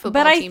a lot of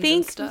football but I teams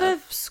think and the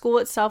stuff. school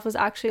itself was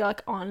actually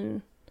like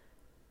on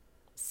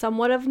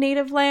somewhat of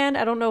native land.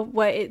 I don't know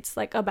what it's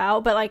like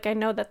about, but like I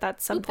know that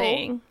that's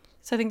something. Loophole.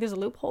 So I think there's a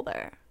loophole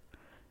there.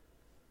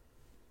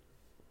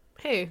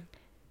 Hey,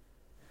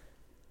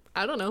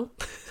 I don't know.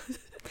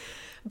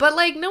 But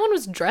like no one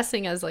was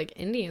dressing as like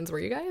Indians, were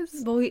you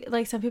guys? But we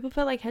like some people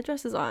put like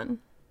headdresses on.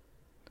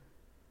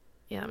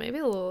 Yeah, maybe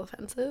a little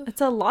offensive.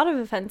 It's a lot of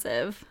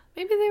offensive.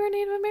 Maybe they were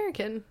Native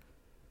American.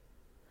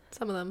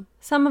 Some of them.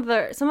 Some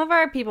of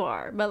our people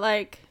are, but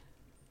like,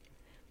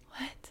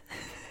 what?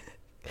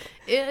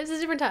 It's a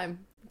different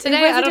time.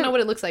 Today, was a I don't know diff-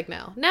 what it looks like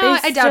now. Now,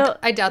 I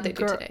doubt they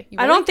do Girl, today. You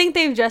I really? don't think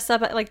they've dressed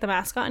up at like the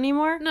mascot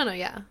anymore. No,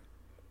 yeah.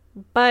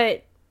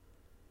 But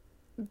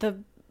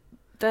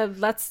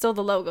that's still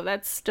the logo.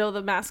 That's still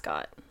the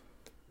mascot.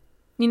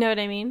 You know what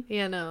I mean?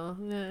 Yeah, no.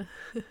 Yeah.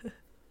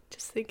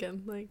 Just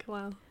thinking, like,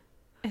 wow.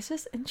 It's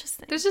just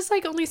interesting. There's just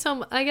like only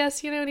some, I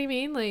guess, you know what I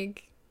mean?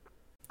 Like,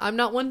 I'm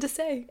not one to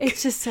say.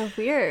 It's just so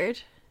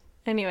weird.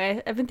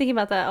 Anyway, I've been thinking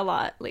about that a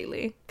lot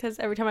lately because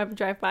every time I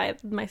drive by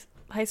my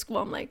high school,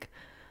 I'm like,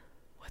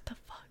 what the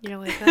fuck? You're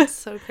like, that's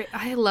so crazy.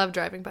 I love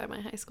driving by my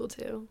high school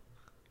too.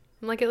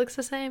 I'm like, it looks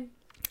the same.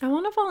 I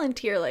want to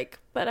volunteer, like,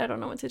 but I don't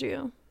know what to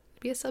do.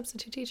 Be a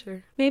substitute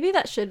teacher. Maybe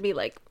that should be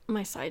like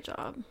my side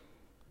job.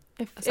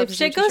 If substitute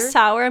shit goes teacher?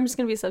 sour, I'm just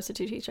gonna be a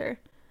substitute teacher.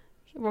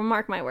 Well,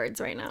 mark my words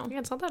right now. Yeah,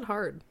 it's not that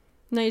hard.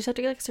 No, you just have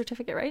to get like a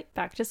certificate, right?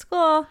 Back to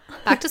school.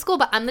 Back to school,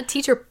 but I'm the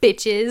teacher,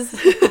 bitches.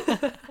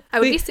 I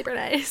would be super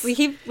nice.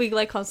 We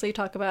like constantly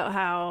talk about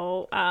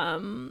how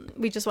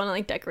we just want to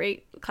like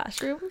decorate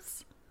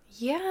classrooms.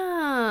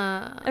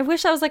 Yeah. I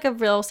wish that was like a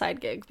real side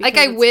gig. Like,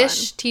 because I it's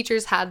wish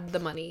teachers had the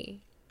money.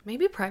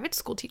 Maybe private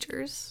school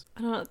teachers.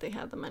 fun. I don't know if they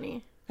have the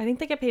money. I think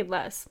they get paid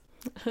less.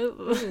 Sorry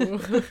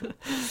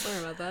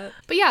about that.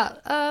 But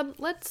yeah,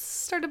 let's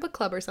start a book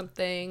club or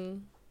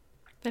something.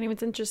 If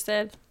anyone's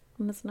interested,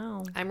 let us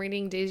know. I'm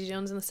reading Daisy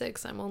Jones and the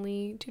Six. I'm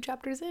only 2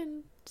 chapters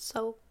in,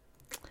 so.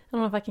 I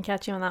don't know if I can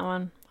catch you on that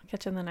one. I'll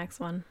catch you on the next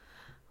one.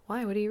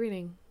 Why? What are you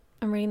reading?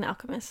 I'm reading The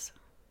Alchemist.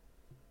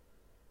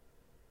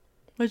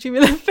 What'd you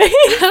mean the face?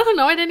 I don't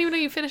know. I didn't even know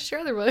you finished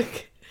your other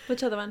book.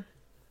 Which other one?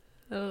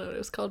 I don't know what it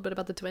was called, but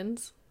about the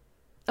twins.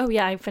 Oh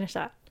yeah, I finished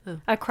that. Oh.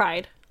 I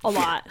cried a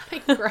lot. I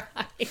cried.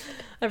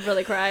 I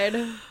really cried.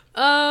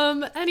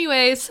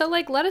 Anyway, so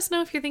like let us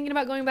know if you're thinking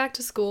about going back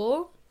to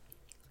school.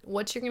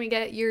 What you're gonna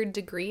get your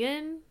degree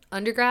in?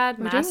 Undergrad,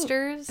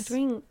 masters? I'm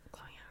doing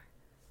glowing hour.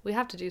 We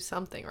have to do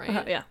something,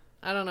 right? Yeah.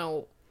 I don't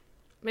know.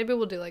 Maybe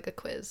we'll do like a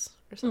quiz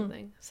or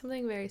something.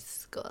 Something very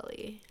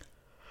schooly.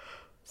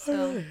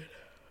 So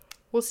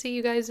we'll see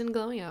you guys in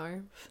glowing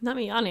hour. Not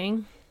me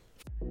yawning.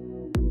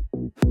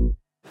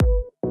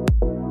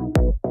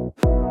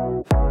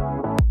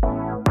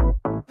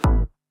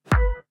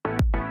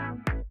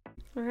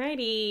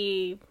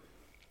 Alrighty.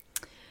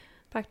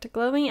 Back to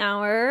glowing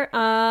hour.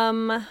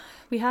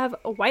 We have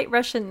White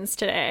Russians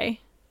today.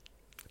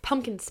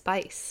 Pumpkin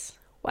spice.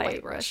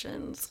 White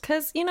Russians.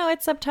 Because, you know,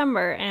 it's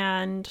September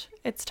and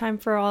it's time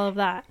for all of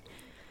that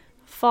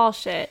fall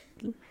shit.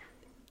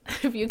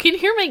 If you can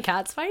hear my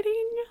cats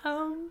fighting,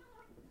 I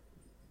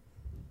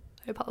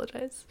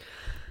apologize.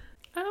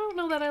 I don't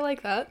know that I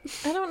like that.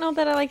 I don't know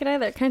that I like it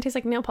either. It kind of tastes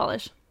like nail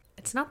polish.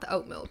 It's not the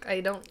oat milk.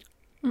 I don't.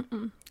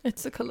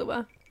 It's the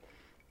Kahlua.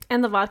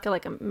 And the vodka,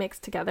 like,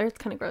 mixed together. It's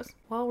kind of gross.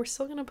 Well, we're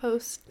still gonna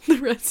post the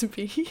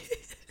recipe.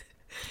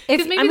 If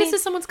Because maybe this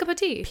is someone's cup of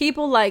tea.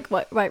 people like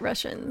White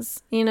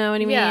Russians. You know what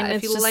I mean? Yeah, if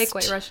It's you just- like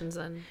White Russians,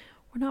 then.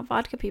 We're not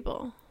vodka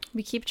people.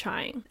 We keep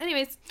trying.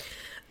 Anyways,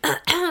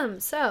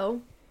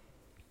 so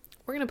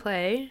we're gonna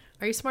play.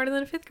 Are you smarter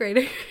than a 5th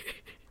grader?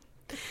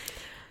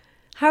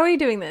 How are we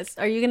doing this?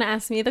 Are you going to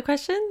ask me the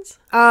questions?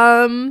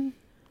 Um,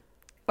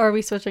 Or are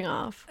we switching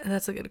off?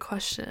 that's a good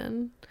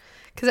question.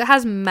 Because it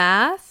has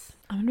math.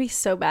 I'm going to be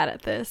so bad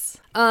at this.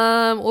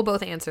 We'll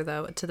both answer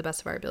though to the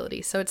best of our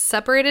ability. So it's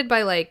separated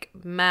by like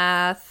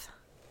math.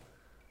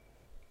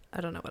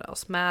 I don't know what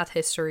else. Math,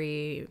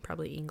 history,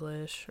 probably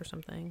English or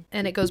something.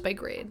 And it goes by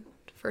grade,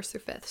 1st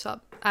through 5th. So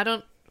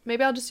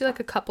maybe I'll just do like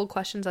a couple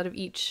questions out of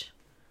each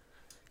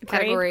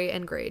category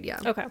and grade. Yeah.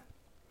 Okay.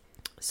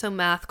 So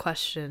math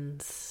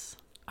questions.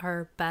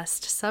 our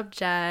best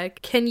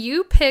subject. Can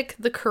you pick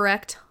the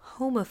correct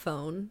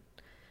homophone?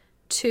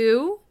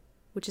 To,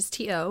 which is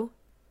T-O,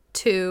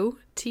 to,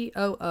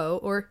 T-O-O,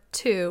 or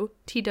to,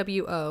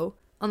 T-W-O,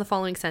 on the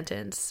following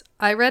sentence.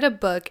 I read a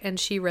book and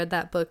she read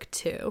that book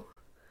too.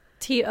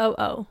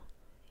 T-O-O.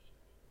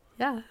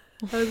 Yeah.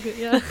 That was good.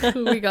 Yeah,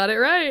 we got it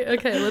right.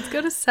 Okay, let's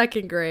go to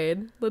second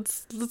grade.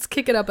 Let's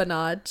kick it up a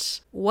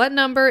notch. What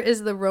number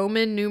is the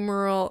Roman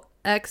numeral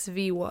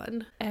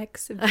XV1?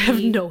 XV. I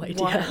have no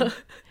idea.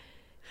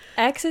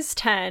 X is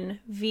 10,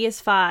 V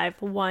is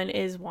 5, 1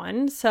 is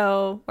 1,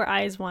 so, or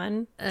I is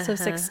 1, so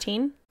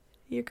 16.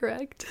 You're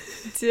correct.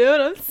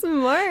 Dude, I'm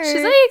smart.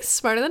 She's like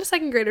smarter than a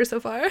second grader so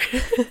far.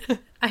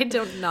 I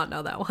do not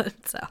know that one,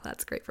 so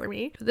that's great for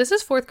me. This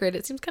is fourth grade.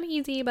 It seems kind of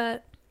easy,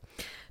 but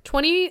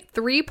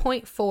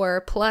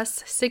 23.4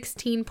 plus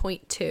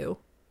 16.2.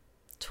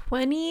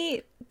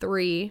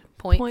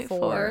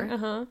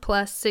 23.4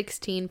 plus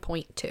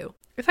 16.2.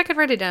 If I could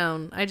write it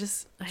down, I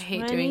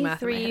hate doing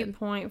math in my head.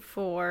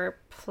 23.4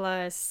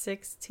 plus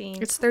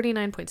 16. It's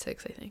 39.6, I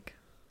think.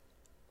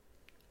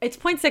 It's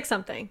 0.6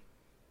 something.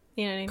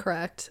 You know what I mean?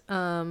 Correct.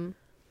 Yeah,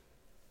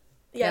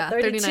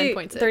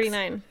 39.6.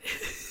 39.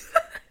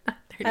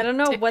 I don't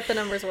know what the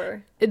numbers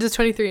were. It is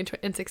 23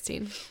 and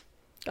 16.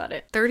 Got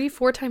it.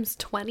 34 times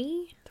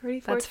 20?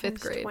 34 That's times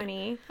fifth grade.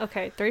 20.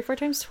 Okay, 34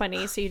 times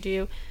 20. So you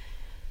do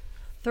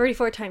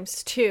 34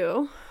 times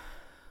 2,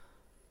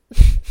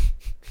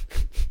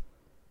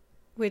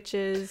 which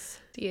is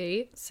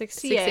D8. 68.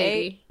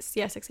 680.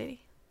 Yeah,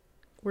 680.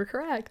 We're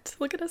correct.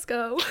 Look at us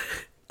go.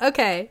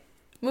 Okay,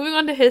 moving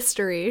on to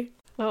history.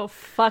 Oh,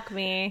 fuck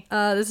me.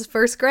 This is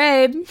first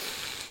grade.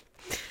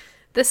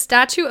 The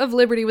Statue of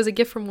Liberty was a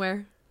gift from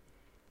where?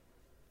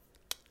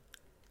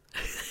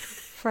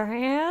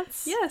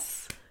 France?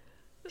 Yes.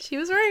 She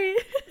was right.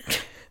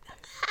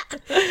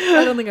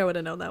 I don't think I would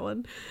have known that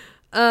one.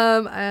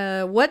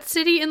 What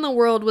city in the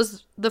world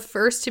was the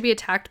first to be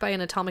attacked by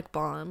an atomic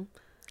bomb?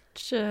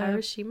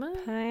 Hiroshima?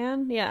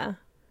 Japan? Yeah.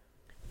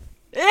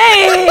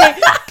 Hey!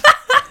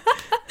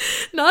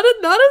 Not as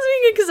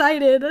being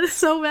excited. That is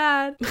so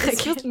bad.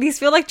 These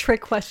feel like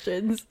trick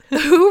questions.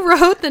 Who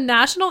wrote the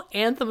national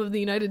anthem of the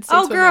United States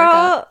Oh, of girl.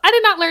 America? I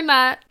did not learn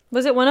that.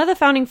 Was it one of the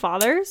founding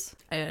fathers?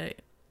 I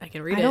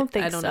can read it. I don't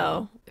think I don't so.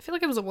 know. I feel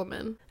like it was a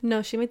woman.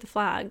 No, she made the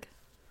flag.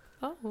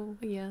 Oh,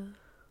 yeah.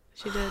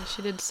 She did.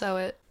 She did sew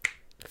it.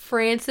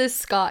 Francis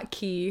Scott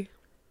Key.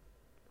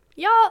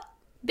 Y'all,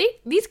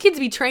 these kids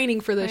be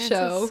training for this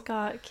show.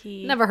 Scott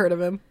Key. Never heard of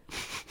him.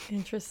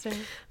 Interesting.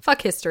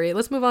 Fuck history.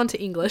 Let's move on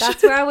to English.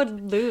 That's where I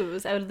would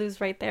lose. I would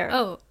lose right there.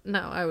 Oh, no,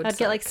 I would I'd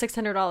get suck. like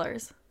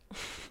 $600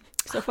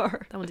 so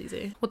far. That one's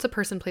easy. What's a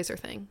person, place, or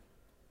thing?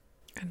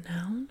 A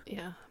noun?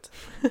 Yeah.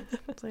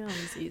 That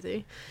one's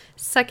easy.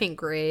 Second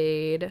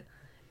grade.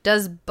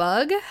 Does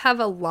bug have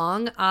a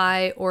long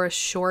I or a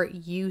short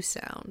U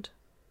sound?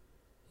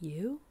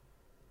 U?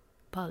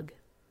 Bug.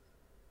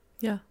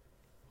 Yeah.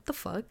 What the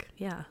fuck?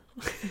 Yeah.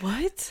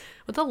 What?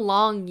 What's a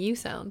long U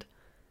sound?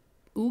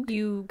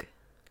 Oog.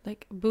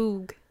 Like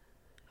boog.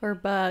 Or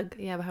bug.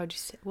 Yeah, but how would you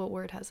say, what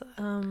word has that?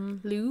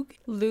 Lube.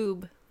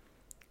 Lube.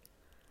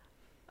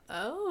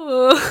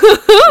 Oh.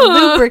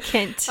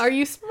 Lubricant. Are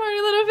you smarter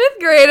than a fifth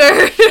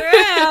grader? Sure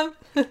am.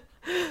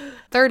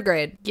 Third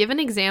grade. Give an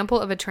example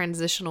of a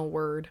transitional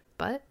word.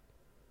 But?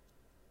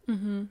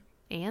 Mm-hmm.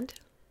 And?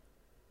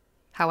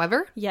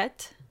 However?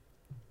 Yet.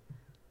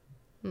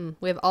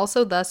 We have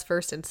also, thus,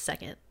 first, and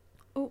second.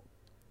 Oh. ...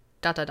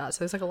 So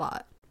there's like a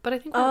lot. But I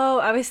think Oh,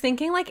 I was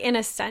thinking like in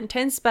a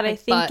sentence, but I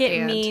think but it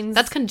and. means...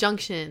 That's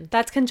conjunction.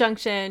 That's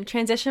conjunction.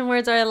 Transition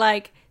words are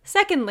like,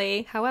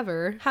 secondly,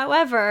 However.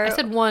 however, I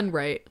said one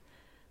right.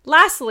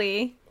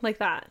 lastly, like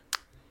that.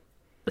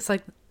 It's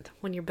like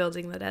when you're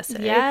building that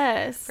essay.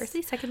 Yes.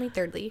 Firstly, secondly,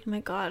 thirdly. Oh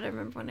my God, I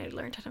remember when I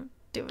learned how to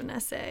do an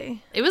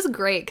essay. It was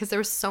great because there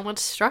was so much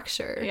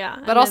structure. Yeah.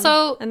 But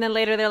also... And then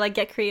later they're like,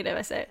 get creative.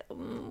 I said,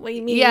 what do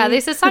you mean? Yeah, they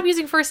said stop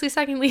using firstly,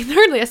 secondly,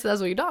 thirdly. I said, that's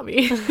what you taught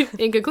me.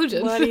 In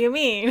conclusion. What do you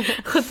mean?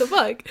 What the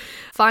fuck?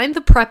 Find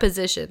the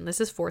preposition.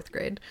 This is fourth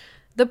grade.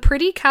 The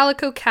pretty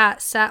calico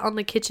cat sat on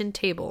the kitchen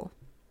table.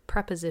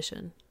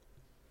 Preposition.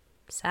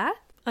 Sat?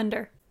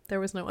 Under. There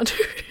was no under.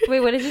 Wait,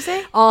 what did you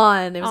say?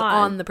 On. It was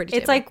on the pretty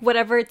table. It's like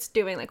whatever it's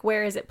doing. Like,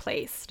 where is it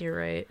placed? You're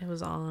right. It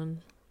was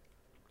on.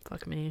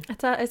 Fuck me. I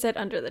thought I said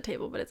under the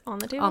table, but it's on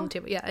the table. On the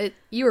table. Yeah,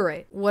 you were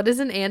right. What is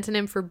an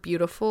antonym for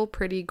beautiful,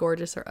 pretty,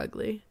 gorgeous, or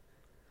ugly?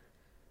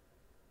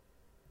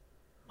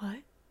 What?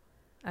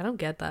 I don't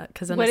get that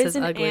because then What it is says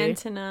an ugly.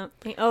 antonym?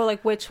 Oh,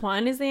 like which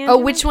one is the antonym? Oh,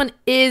 which one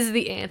is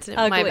the antonym?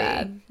 Ugly. My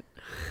bad.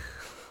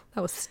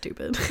 That was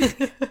stupid.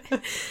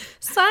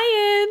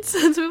 Science.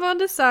 Let's move on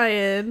to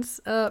science.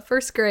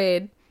 First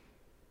grade.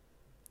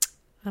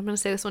 I'm going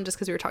to say this one just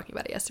because we were talking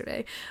about it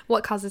yesterday.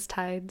 What causes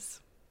tides?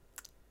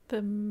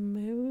 The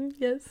moon?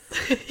 Yes.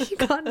 You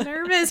got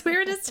nervous. We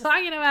were just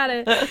talking about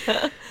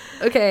it.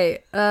 Okay.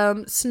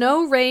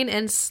 Snow, rain,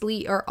 and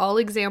sleet are all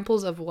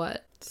examples of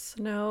what?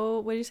 Snow.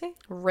 What did you say?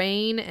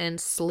 Rain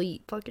and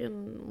sleet.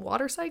 Fucking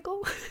water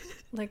cycle?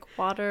 Like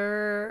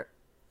water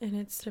in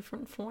its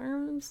different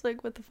forms?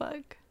 Like, what the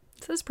fuck?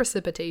 It says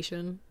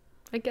precipitation.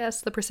 I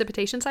guess the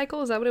precipitation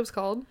cycle, is that what it was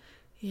called?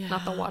 Yeah.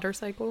 Not the water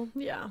cycle?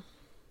 Yeah.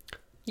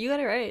 You got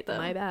it right, though.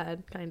 My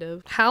bad, kind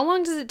of. How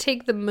long does it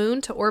take the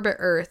moon to orbit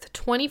Earth?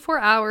 24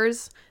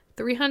 hours,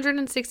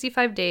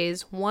 365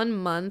 days, 1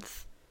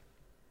 month.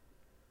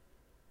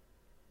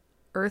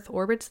 Earth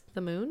orbits the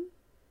moon?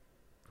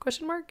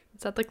 Question mark?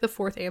 Is that like the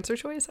fourth answer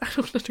choice? I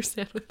don't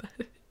understand what that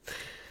is.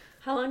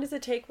 How long does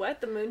it take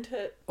the moon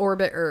to...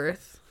 Orbit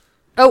Earth.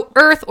 Oh,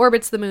 Earth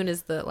orbits the moon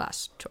is the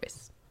last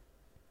choice.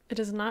 It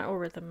does not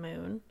orbit the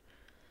moon.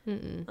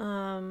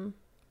 Mm-mm.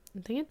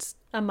 I think it's...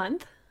 a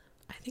month?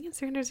 I think it's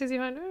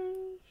 365.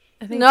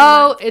 I think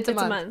no, it's a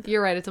month.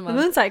 You're right, it's a month.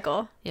 The moon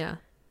cycle. Yeah.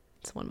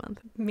 It's 1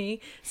 month.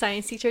 Me,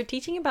 science teacher,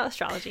 teaching about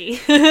astrology.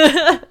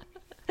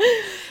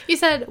 You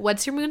said,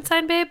 what's your moon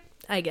sign, babe?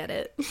 I get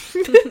it.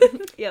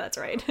 Yeah, that's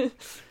right.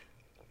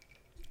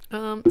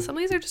 Some of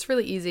these are just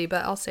really easy,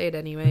 but I'll say it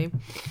anyway.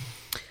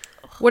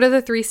 What are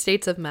the 3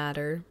 states of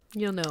matter?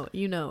 You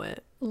know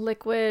it.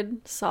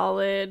 Liquid,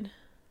 solid,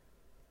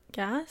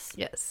 gas?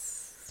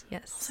 Yes. I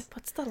was like,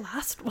 what's the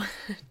last one?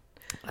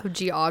 Oh,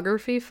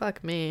 geography?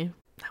 Fuck me.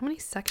 How many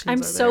sections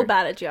I'm are so there?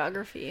 bad at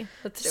geography.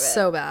 Let's do it.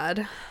 So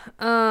bad.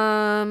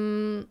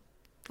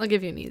 I'll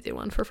give you an easy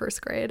one for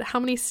first grade. How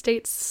many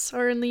states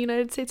are in the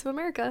United States of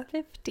America?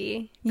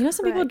 50. You know,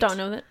 some people don't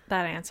know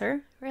that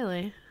answer.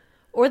 Really?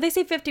 Or they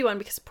say 51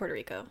 because of Puerto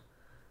Rico.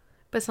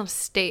 But it's not a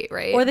state,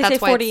 right? Or they That's say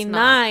why it's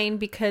 49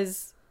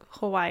 because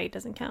Hawaii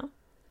doesn't count.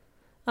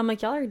 I'm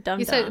like, y'all are dumb.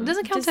 You said it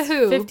doesn't count to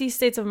who? 50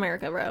 states of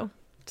America, bro.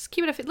 Just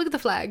keep it at... Look at the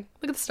flag.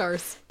 Look at the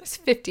stars. There's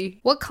 50.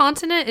 What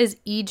continent is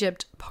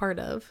Egypt part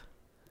of?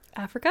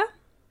 Africa?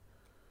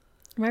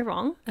 Am I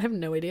wrong? I have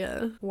no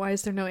idea. Why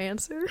is there no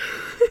answer?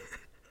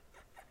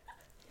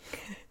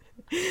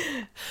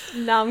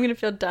 Now I'm going to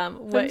feel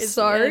dumb. What is the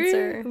sorry?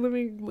 answer? Let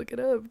me look it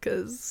up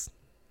because...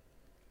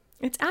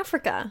 It's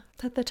Africa.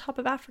 It's at the top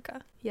of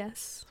Africa.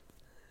 Yes.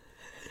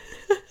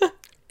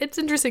 It's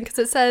interesting because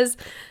it says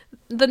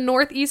the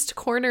northeast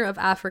corner of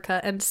Africa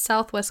and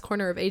southwest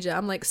corner of Asia.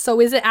 I'm like, so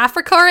is it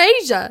Africa or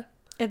Asia?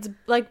 It's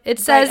like It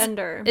says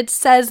under. It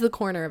says the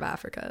corner of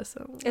Africa.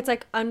 So It's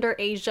like under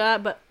Asia,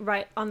 but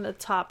right on the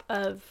top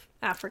of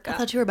Africa. I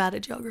thought you were bad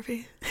at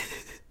geography.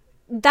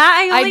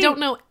 That I don't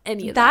know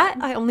any of that.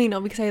 I only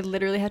know because I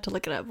literally had to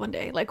look it up one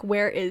day. Like,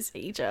 where is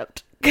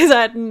Egypt? Because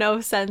I had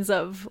no sense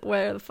of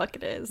where the fuck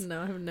it is.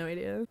 No, I have no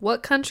idea.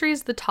 What country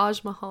is the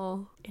Taj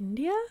Mahal?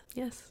 India?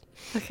 Yes.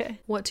 Okay.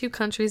 What 2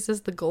 countries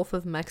does the Gulf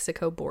of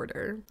Mexico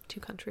border?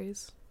 2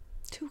 countries.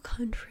 2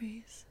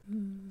 countries.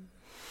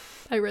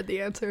 I read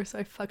the answer, so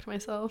I fucked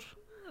myself.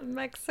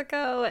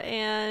 Mexico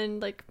and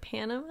like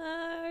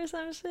Panama or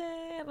some shit.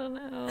 I don't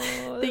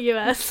know. The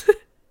U.S.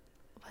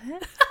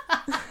 What?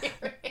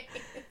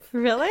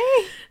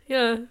 Really?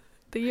 Yeah.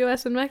 The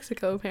U.S. and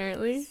Mexico,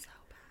 apparently. So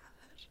bad.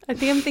 I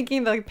think I'm thinking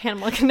of like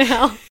Panama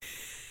Canal.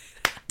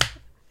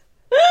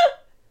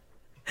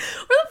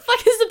 Where the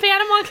fuck is the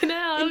Panama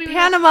Canal? I don't In even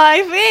Panama,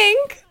 I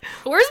think.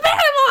 Where's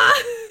Panama?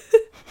 I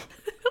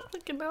don't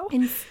fucking know.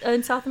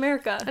 In South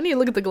America. I need to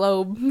look at the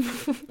globe.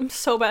 I'm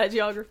so bad at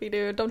geography,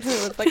 dude. Don't tell me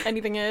what like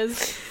anything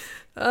is.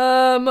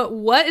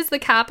 What is the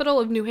capital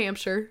of New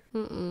Hampshire?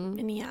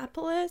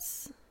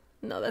 Minneapolis?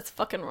 No, that's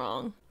fucking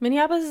wrong.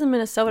 Minneapolis is in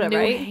Minnesota, New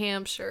right?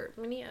 Hampshire.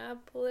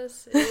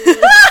 Minneapolis is...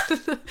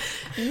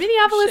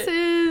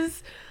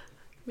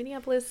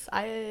 Minneapolis,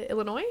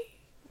 Illinois?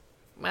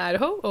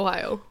 Idaho?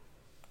 Ohio.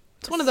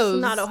 It's one of those.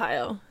 Not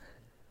Ohio.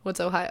 What's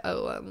Ohio?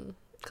 Oh,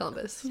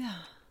 Columbus. Yeah.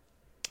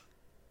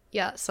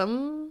 Yeah,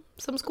 some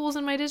schools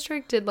in my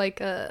district did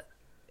like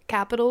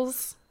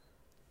capitals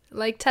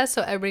like test,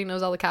 so everybody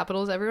knows all the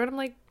capitals. Everyone, I'm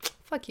like,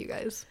 fuck you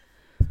guys.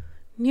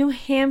 New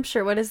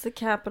Hampshire. What is the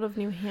capital of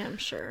New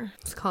Hampshire?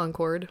 It's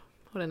Concord.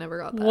 Would have never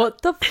got that.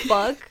 What the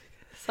fuck?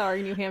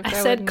 Sorry, New Hampshire.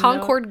 I said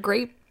Concord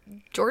Grape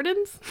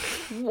Jordans.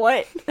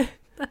 What?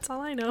 That's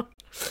all I know.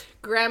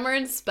 Grammar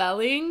and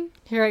spelling.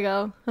 Here I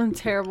go. I'm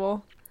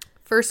terrible.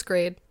 First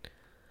grade.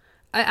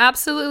 I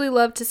absolutely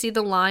love to see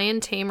the lion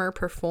tamer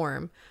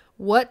perform.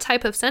 What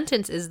type of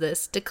sentence is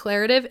this?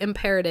 Declarative,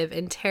 imperative,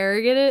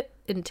 interrogative,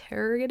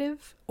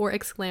 or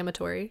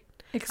exclamatory?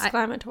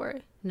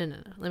 Exclamatory. No.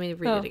 Let me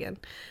read it again.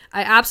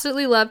 I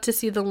absolutely love to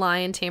see the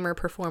lion tamer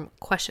perform.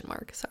 Question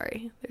mark.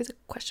 Sorry. There's a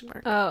question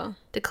mark. Oh.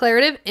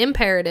 Declarative,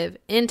 imperative,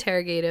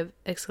 interrogative,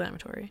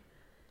 exclamatory.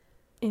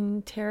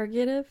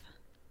 Interrogative?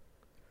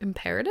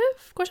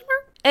 Imperative? Question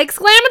mark?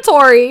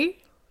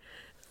 Exclamatory.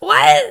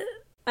 What?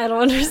 I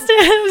don't understand.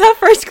 Is that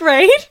first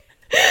grade?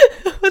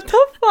 What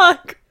the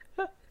fuck?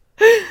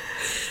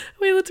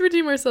 Wait, let's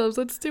redeem ourselves.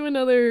 Let's do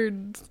another.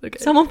 Okay.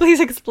 Someone please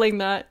explain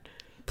that.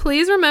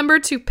 Please remember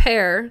to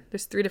pair.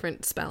 There's 3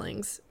 different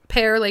spellings.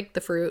 Pair like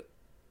the fruit.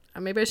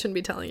 Maybe I shouldn't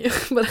be telling you,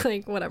 but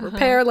like whatever.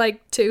 Pair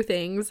like 2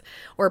 things,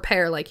 or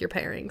pair like you're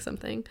pairing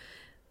something,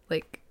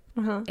 like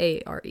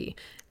A-R-E.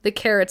 The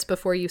carrots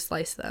before you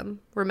slice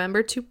them.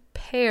 Remember to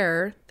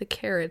pair the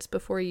carrots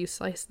before you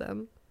slice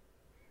them.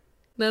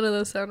 None of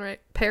those sound right.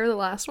 Pair the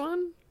last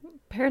one.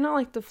 Pair not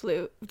like the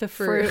flute. The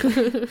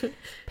fruit.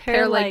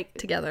 Pair like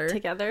together.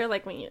 Together,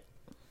 like when you.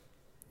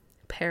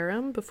 pair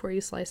them before you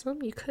slice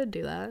them, you could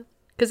do that.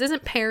 Because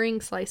isn't pairing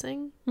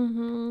slicing?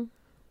 Mm-hmm.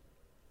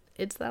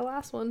 It's that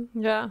last one.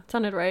 Yeah,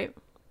 sounded right.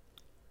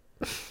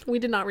 We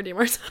did not redeem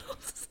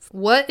ourselves.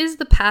 What is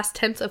the past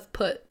tense of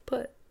put?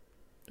 Put,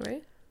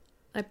 right?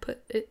 I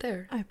put it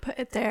there. I put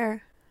it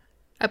there.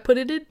 I put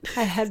it in.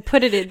 I had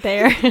put it in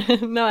there.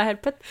 No, I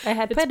had put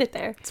it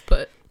there. It's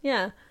put.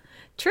 Yeah.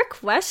 Trick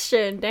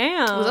question.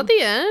 Damn. Was that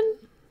the end?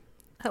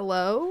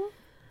 Hello?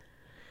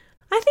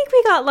 I think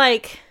we got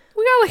like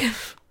I don't know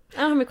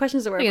how many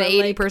questions there were.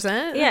 like but,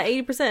 80%. Yeah,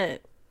 80%.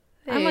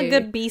 I'm a Hey.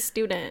 good B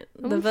student.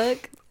 The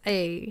book.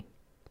 Hey,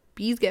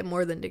 B's get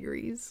more than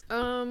degrees.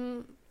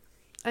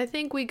 I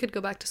think we could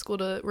go back to school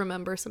to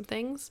remember some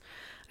things.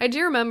 I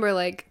do remember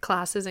like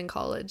classes in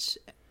college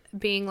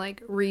being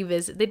like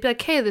revisit. They'd be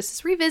like, "Hey, this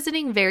is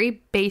revisiting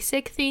very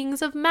basic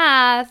things of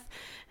math,"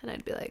 and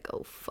I'd be like,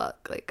 "Oh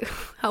fuck, like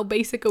how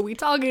basic are we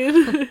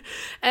talking?"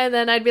 And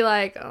then I'd be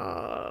like,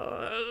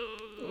 "Oh,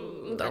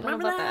 don't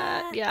remember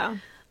that." Yeah.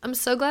 I'm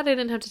so glad I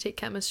didn't have to take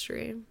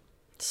chemistry.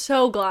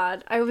 So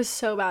glad. I was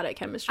so bad at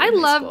chemistry. I in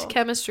high loved school.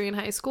 chemistry in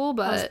high school,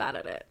 but I was bad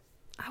at it.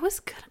 I was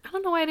good. I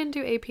don't know why I didn't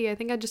do AP. I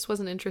think I just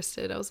wasn't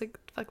interested. I was like,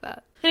 fuck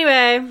that.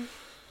 Anyway,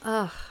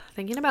 Ugh.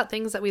 Thinking about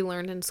things that we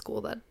learned in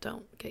school that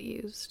don't get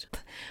used.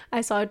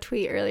 I saw a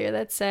tweet earlier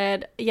that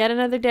said, "Yet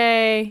another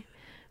day,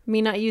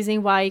 me not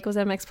using y equals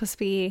mx plus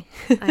b."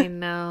 I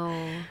know.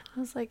 I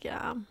was like,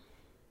 yeah.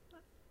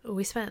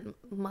 We spent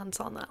months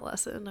on that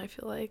lesson, I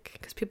feel like,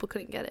 because people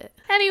couldn't get it.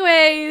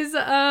 Anyways,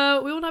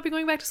 we will not be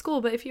going back to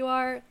school, but if you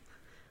are,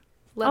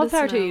 let All us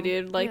power know. to you,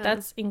 dude. Like, Yeah.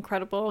 that's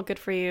incredible. Good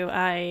for you.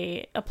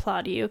 I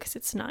applaud you because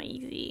it's not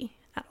easy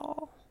at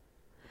all.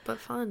 But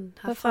fun.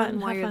 Have But fun fun,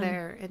 while have you're fun.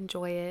 there.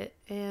 Enjoy it.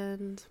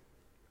 And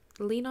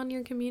lean on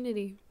your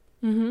community.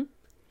 Mm-hmm.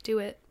 Do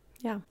it.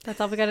 Yeah, that's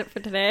all we got for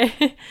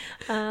today.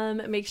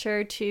 Make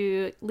sure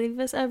to leave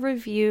us a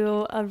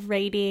review, a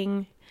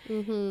rating.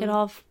 Mm-hmm. It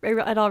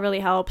all really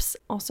helps.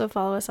 Also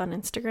follow us on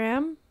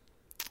Instagram.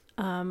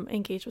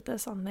 Engage with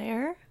us on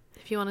there.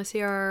 If you want to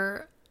see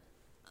our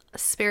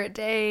Spirit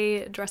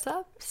Day dress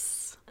ups,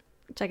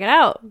 Check it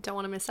out. don't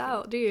want to miss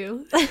out, do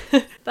you?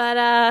 But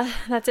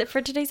that's it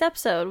for today's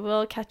episode.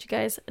 We'll catch you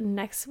guys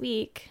next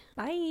week.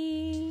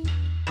 Bye.